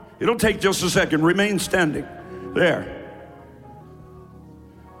 It'll take just a second. Remain standing. There.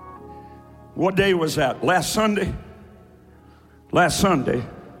 What day was that? Last Sunday? Last Sunday.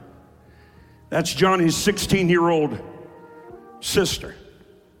 That's Johnny's 16-year-old sister.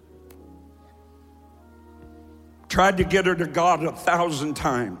 Tried to get her to God 1,000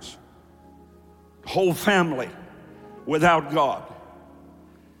 times. Whole family without God,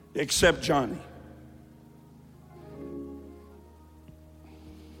 except Johnny.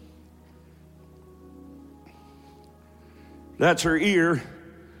 That's her ear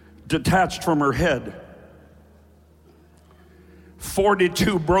detached from her head.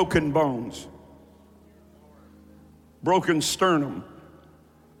 42 broken bones. Broken sternum.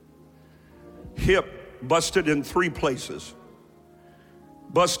 Hip busted in 3 places.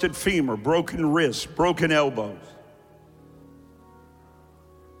 Busted femur, broken wrists, broken elbows.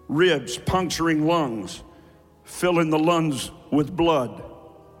 Ribs puncturing lungs, filling the lungs with blood.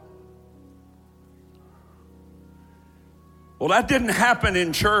 Well, that didn't happen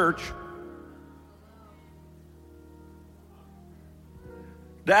in church.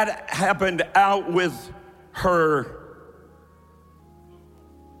 That happened out with her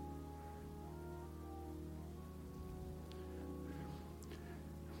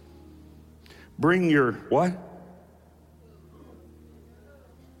bring your what?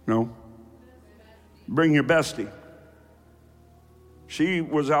 No. Bring your bestie. She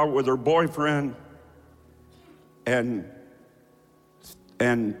was out with her boyfriend and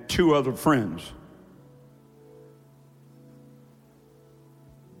 2 other friends.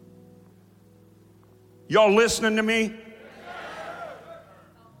 Y'all listening to me?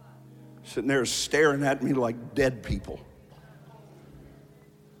 Sitting there staring at me like dead people.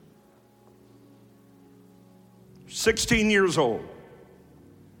 16 years old.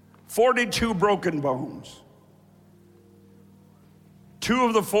 42 broken bones. 2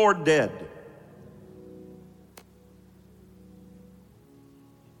 of the 4 dead.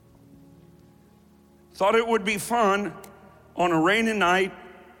 Thought it would be fun on a rainy night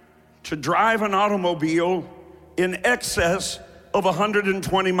to drive an automobile in excess of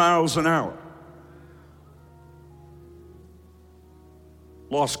 120 miles an hour.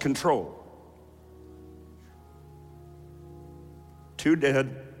 Lost control. 2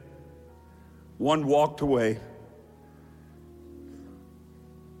 dead. 1 walked away.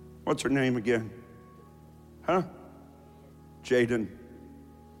 What's her name again? Huh? Jaden.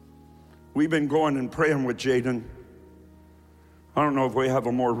 We've been going and praying with Jaden. I don't know if we have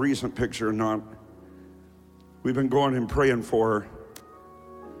a more recent picture or not. We've been going and praying for her.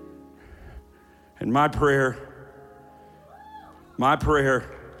 And my prayer,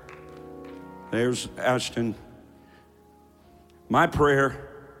 there's Ashton. My prayer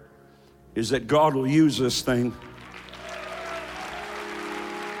is that God will use this thing.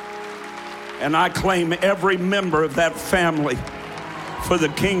 And I claim every member of that family for the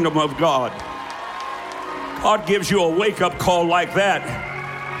kingdom of God. God gives you a wake-up call like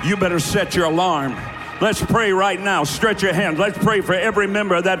that, you better set your alarm. Let's pray right now. Stretch your hands. Let's pray for every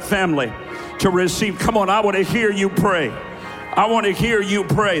member of that family to receive. Come on, I want to hear you pray. I want to hear you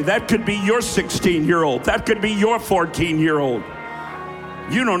pray. That could be your 16-year-old. That could be your 14-year-old.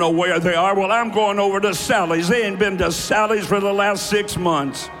 You don't know where they are. Well, I'm going over to Sally's. They ain't been to Sally's for the last 6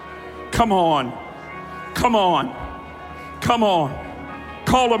 months. Come on. Come on. Come on.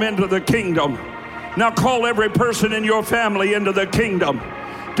 Call them into the kingdom. Now call every person in your family into the kingdom.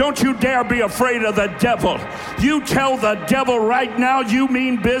 Don't you dare be afraid of the devil. You tell the devil right now you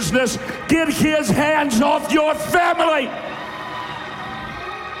mean business. Get his hands off your family.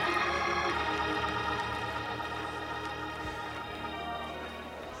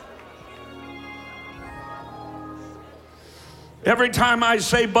 Every time I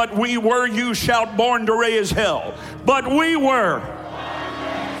say, but we were, you shout, born to raise hell. But we were.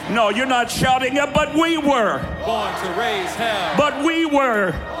 No, you're not shouting it, but we were. Born to raise hell. But we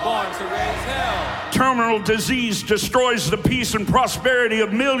were. Born to raise hell. terminal disease destroys the peace and prosperity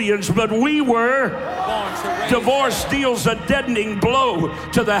of millions, but we were. Divorce deals a deadening blow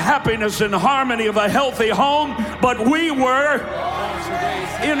to the happiness and harmony of a healthy home, but we were.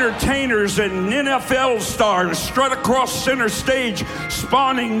 Entertainers and NFL stars strut across center stage,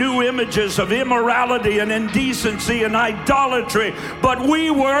 spawning new images of immorality and indecency and idolatry, but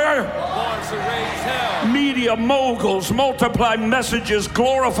we were. Media moguls multiply messages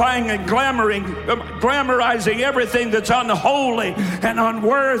glorifying and glamorizing everything that's unholy and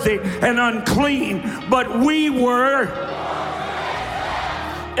unworthy and unclean, but we were.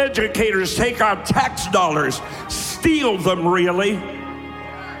 Educators take our tax dollars, steal them really.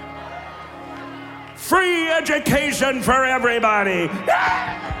 Free education for everybody.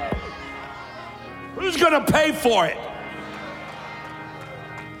 Who's going to pay for it?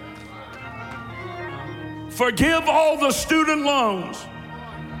 Forgive all the student loans.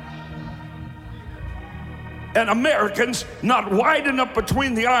 And Americans not wide enough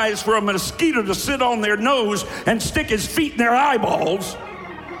between the eyes for a mosquito to sit on their nose and stick his feet in their eyeballs.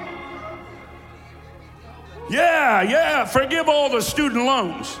 Yeah, forgive all the student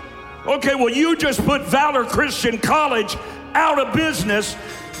loans. Okay, well, you just put Valor Christian College out of business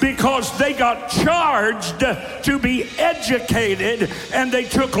because they got charged to be educated and they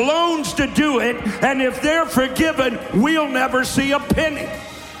took loans to do it, and if they're forgiven, we'll never see a penny.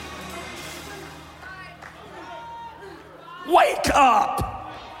 Wake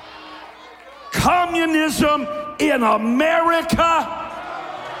up! Communism in America?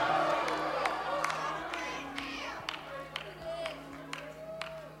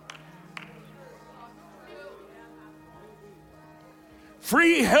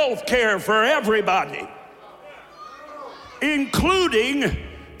 Free health care for everybody, including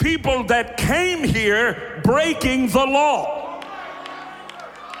people that came here breaking the law.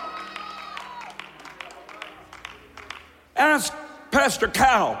 Ask Pastor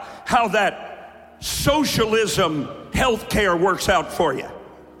Cal how that socialism health care works out for you.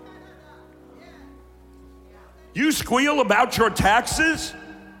 You squeal about your taxes?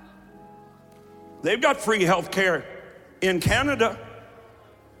 They've got free health care in Canada.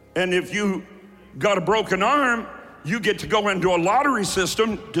 And if you got a broken arm, you get to go into a lottery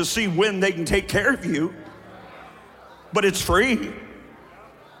system to see when they can take care of you. But it's free.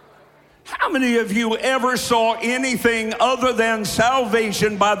 How many of you ever saw anything other than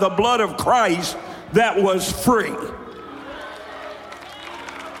salvation by the blood of Christ that was free?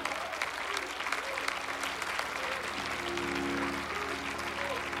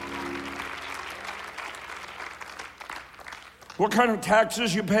 What kind of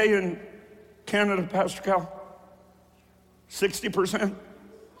taxes you pay in Canada, Pastor Cal? 60%?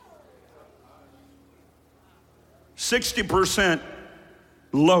 60%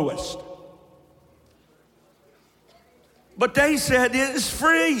 lowest. But they said it is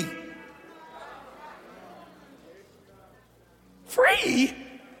free. Free?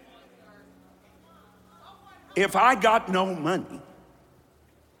 If I got no money,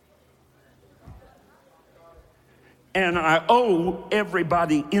 and I owe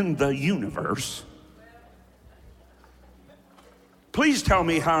everybody in the universe, please tell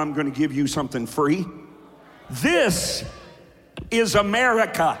me how I'm going to give you something free. This is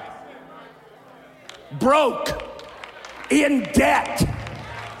America. Broke. In debt.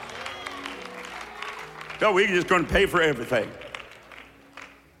 No, we're just going to pay for everything.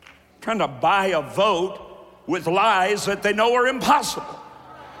 Trying to buy a vote with lies that they know are impossible.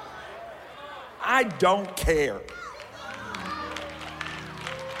 I don't care.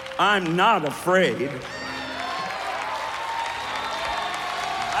 I'm not afraid.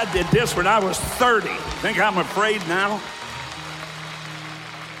 I did this when I was 30. Think I'm afraid now?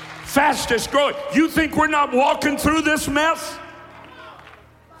 Fastest growing. You think we're not walking through this mess?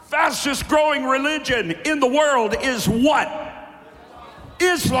 Fastest growing religion in the world is what?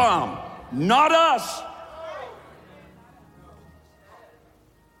 Islam, not us.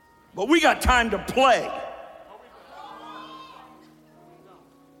 But we got time to play.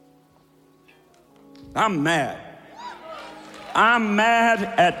 I'm mad. I'm mad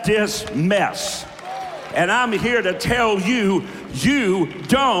at this mess. And I'm here to tell you, you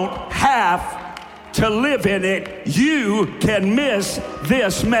don't have to live in it. You can miss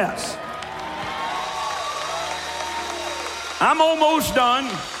this mess. I'm almost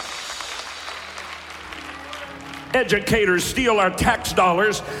done. Educators steal our tax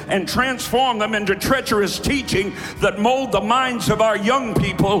dollars and transform them into treacherous teaching that mold the minds of our young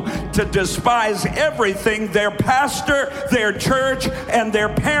people to despise everything their pastor, their church, and their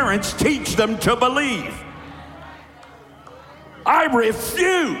parents teach them to believe. I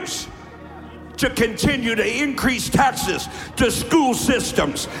refuse to continue to increase taxes to school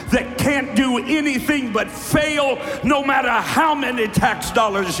systems that can't do anything but fail no matter how many tax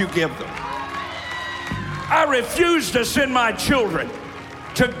dollars you give them. I refuse to send my children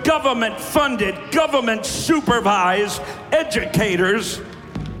to government-funded, government-supervised educators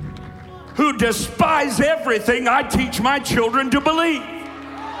who despise everything I teach my children to believe.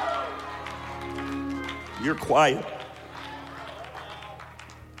 You're quiet.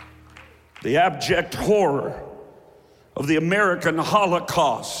 The abject horror of the American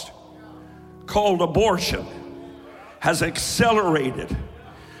Holocaust, called abortion, has accelerated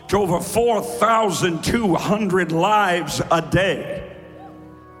to over 4,200 lives a day.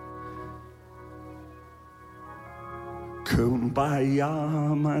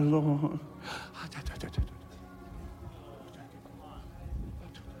 Kumbaya, my Lord.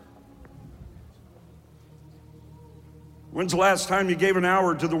 When's the last time you gave an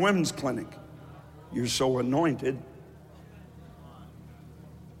hour to the women's clinic? You're so anointed.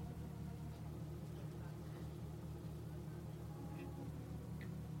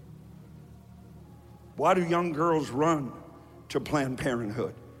 Why do young girls run to Planned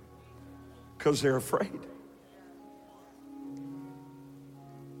Parenthood? Because they're afraid.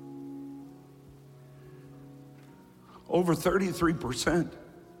 Over 33%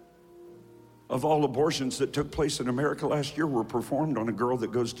 of all abortions that took place in America last year were performed on a girl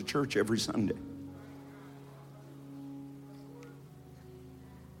that goes to church every Sunday.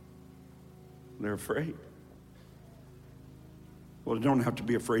 They're afraid. Well, you don't have to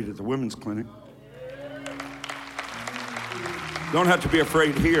be afraid at the women's clinic. Don't have to be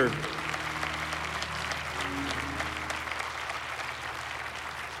afraid here.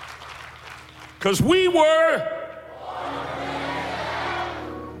 Because we were.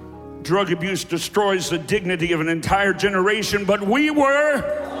 Drug abuse destroys the dignity of an entire generation, but we were.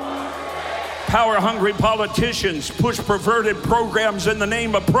 Power-hungry politicians push perverted programs in the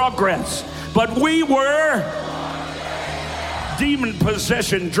name of progress, but we were. Demon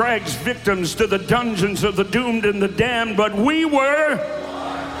possession drags victims to the dungeons of the doomed and the damned, but we were.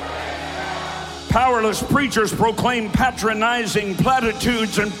 Powerless preachers proclaim patronizing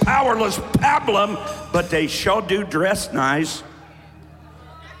platitudes and powerless pablum, but they sure do dress nice.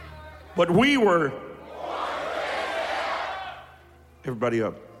 But we were. Everybody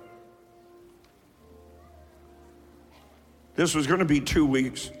up. This was going to be 2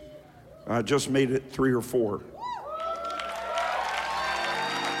 weeks. I just made it 3 or 4.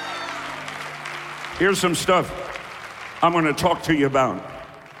 Here's some stuff I'm going to talk to you about.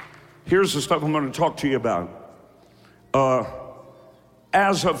 Here's the stuff I'm going to talk to you about.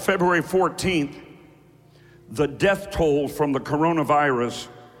 As of February 14th, the death toll from the coronavirus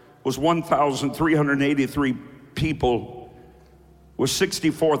was 1,383 people, with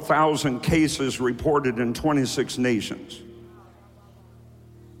 64,000 cases reported in 26 nations.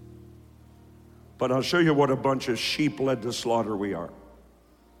 But I'll show you what a bunch of sheep led to slaughter we are.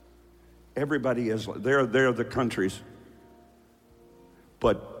 Everybody is, they're the countries.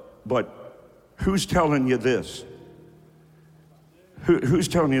 But who's telling you this? Who's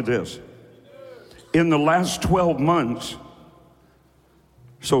telling you this? In the last 12 months,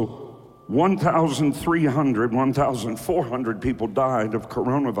 so 1,300, 1,400 people died of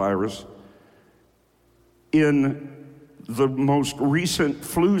coronavirus. In the most recent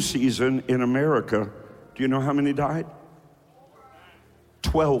flu season in America, do you know how many died?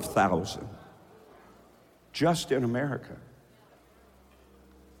 12,000. Just in America.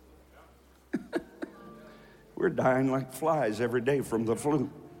 We're dying like flies every day from the flu,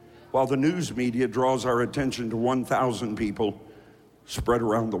 while the news media draws our attention to 1,000 people spread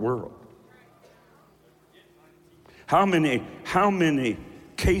around the world. How many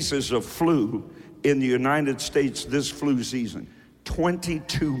cases of flu in the United States this flu season?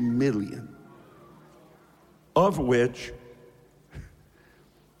 22 million, of which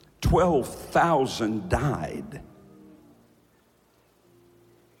 12,000 died.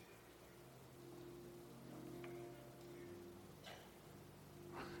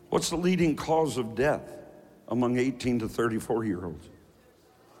 What's the leading cause of death among 18 to 34-year-olds?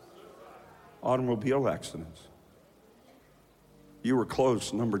 Automobile accidents. You were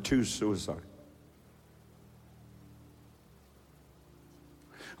close. Number 2, suicide.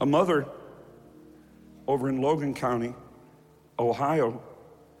 A mother over in Logan County, Ohio,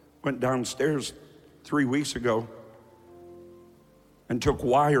 went downstairs 3 weeks ago and took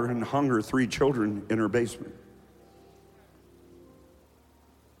wire and hung her 3 children in her basement.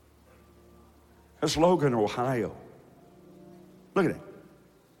 That's Logan, Ohio. Look at it.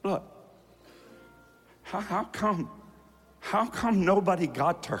 Look. How come nobody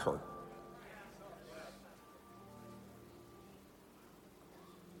got to her?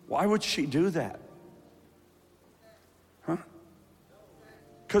 Why would she do that? Huh?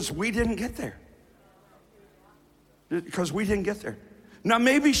 Because we didn't get there. Because we didn't get there. Now,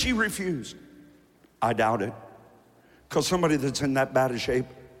 maybe she refused. I doubt it. Because somebody that's in that bad a shape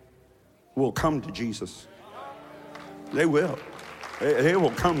will come to Jesus. They will. They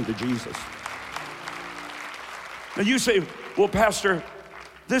will come to Jesus. And you say, well, Pastor,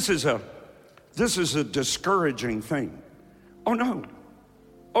 this is a discouraging thing. Oh, no.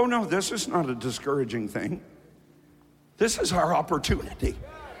 Oh, no, this is not a discouraging thing. This is our opportunity.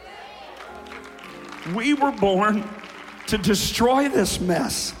 We were born to destroy this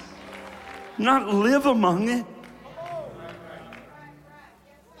mess, not live among it.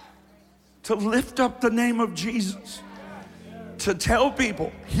 To lift up the name of Jesus. To tell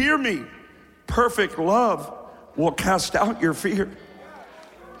people, hear me, perfect love will cast out your fear.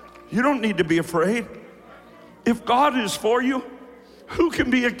 You don't need to be afraid. If God is for you, who can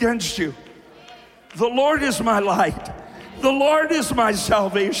be against you? The Lord is my light. The Lord is my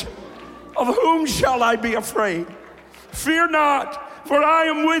salvation. Of whom shall I be afraid? Fear not, for I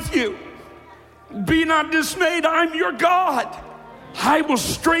am with you. Be not dismayed, I'm your God. I will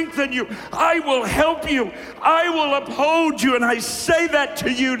strengthen you. I will help you. I will uphold you. And I say that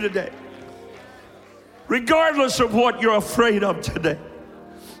to you today. Regardless of what you're afraid of today,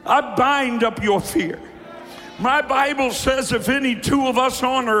 I bind up your fear. My Bible says if any two of us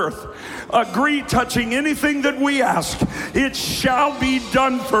on earth agree touching anything that we ask, it shall be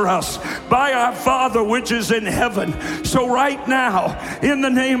done for us by our Father which is in heaven. So right now, in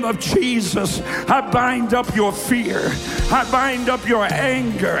the name of Jesus, I bind up your fear. I bind up your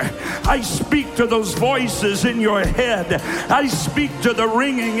anger. I speak to those voices in your head. I speak to the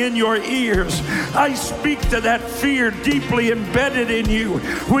ringing in your ears. I speak to that fear deeply embedded in you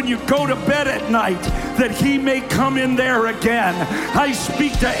when you go to bed at night, that he may come in there again. I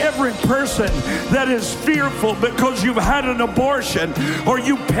speak to every person that is fearful because you've had an abortion or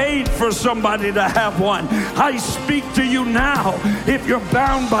you paid for somebody to have one. I speak to you now. If you're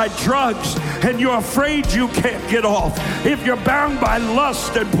bound by drugs and you're afraid you can't get off, if you're bound by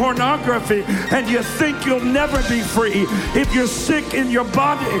lust and pornography and you think you'll never be free, if you're sick in your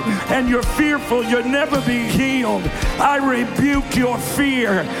body and you're fearful you'll never be healed, I rebuke your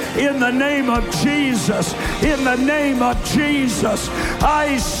fear in the name of Jesus. In the name of Jesus,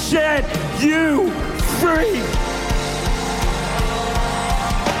 I set you free.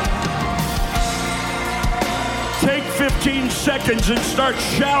 Take 15 seconds and start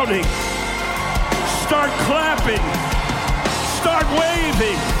shouting. Start clapping. Start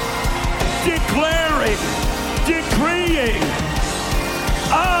waving. Declaring. Decreeing.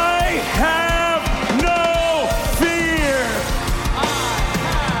 I have no fear.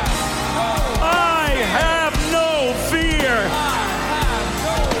 I have no fear.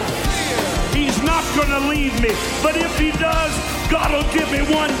 He's not going to leave me. But if he does, God will give me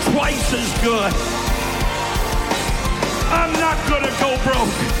one twice as good. I'm not going to go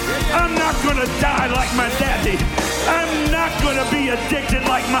broke. I'm not going to die like my daddy. I'm not going to be addicted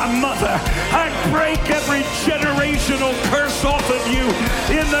like my mother. I break every generational curse off of you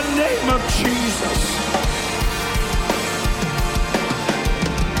in the name of Jesus.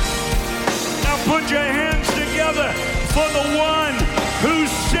 Now put your hands together for the one who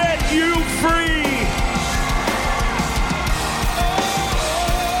set you free.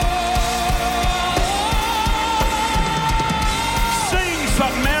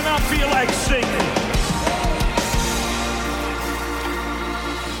 Man, I feel like singing.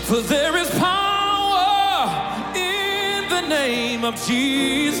 For there is power in the name of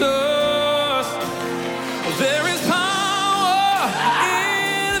Jesus. There is power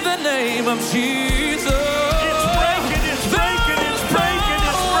in the name of Jesus. It's breaking, it's breaking, it's breaking,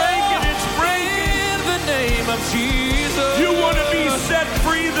 it's breaking, it's breaking. In the name of Jesus. You want to be set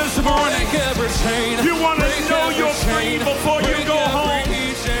free this morning. You want to know you're free before you go home.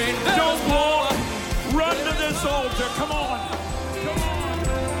 Don't walk. Run to this altar. Come on.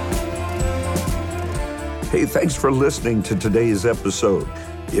 Hey, thanks for listening to today's episode.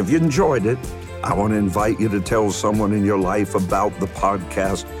 If you enjoyed it, I want to invite you to tell someone in your life about the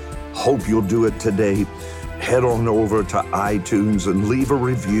podcast. Hope you'll do it today. Head on over to iTunes and leave a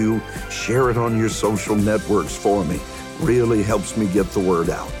review. Share it on your social networks for me. Really helps me get the word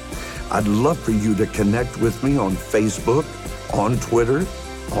out. I'd love for you to connect with me on Facebook, on Twitter,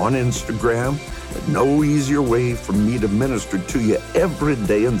 on Instagram. No easier way for me to minister to you every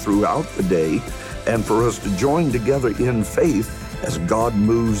day and throughout the day, and for us to join together in faith as God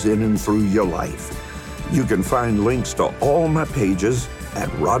moves in and through your life. You can find links to all my pages at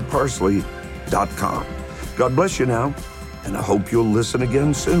rodparsley.com. God bless you now. And I hope you'll listen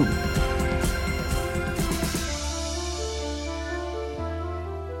again soon.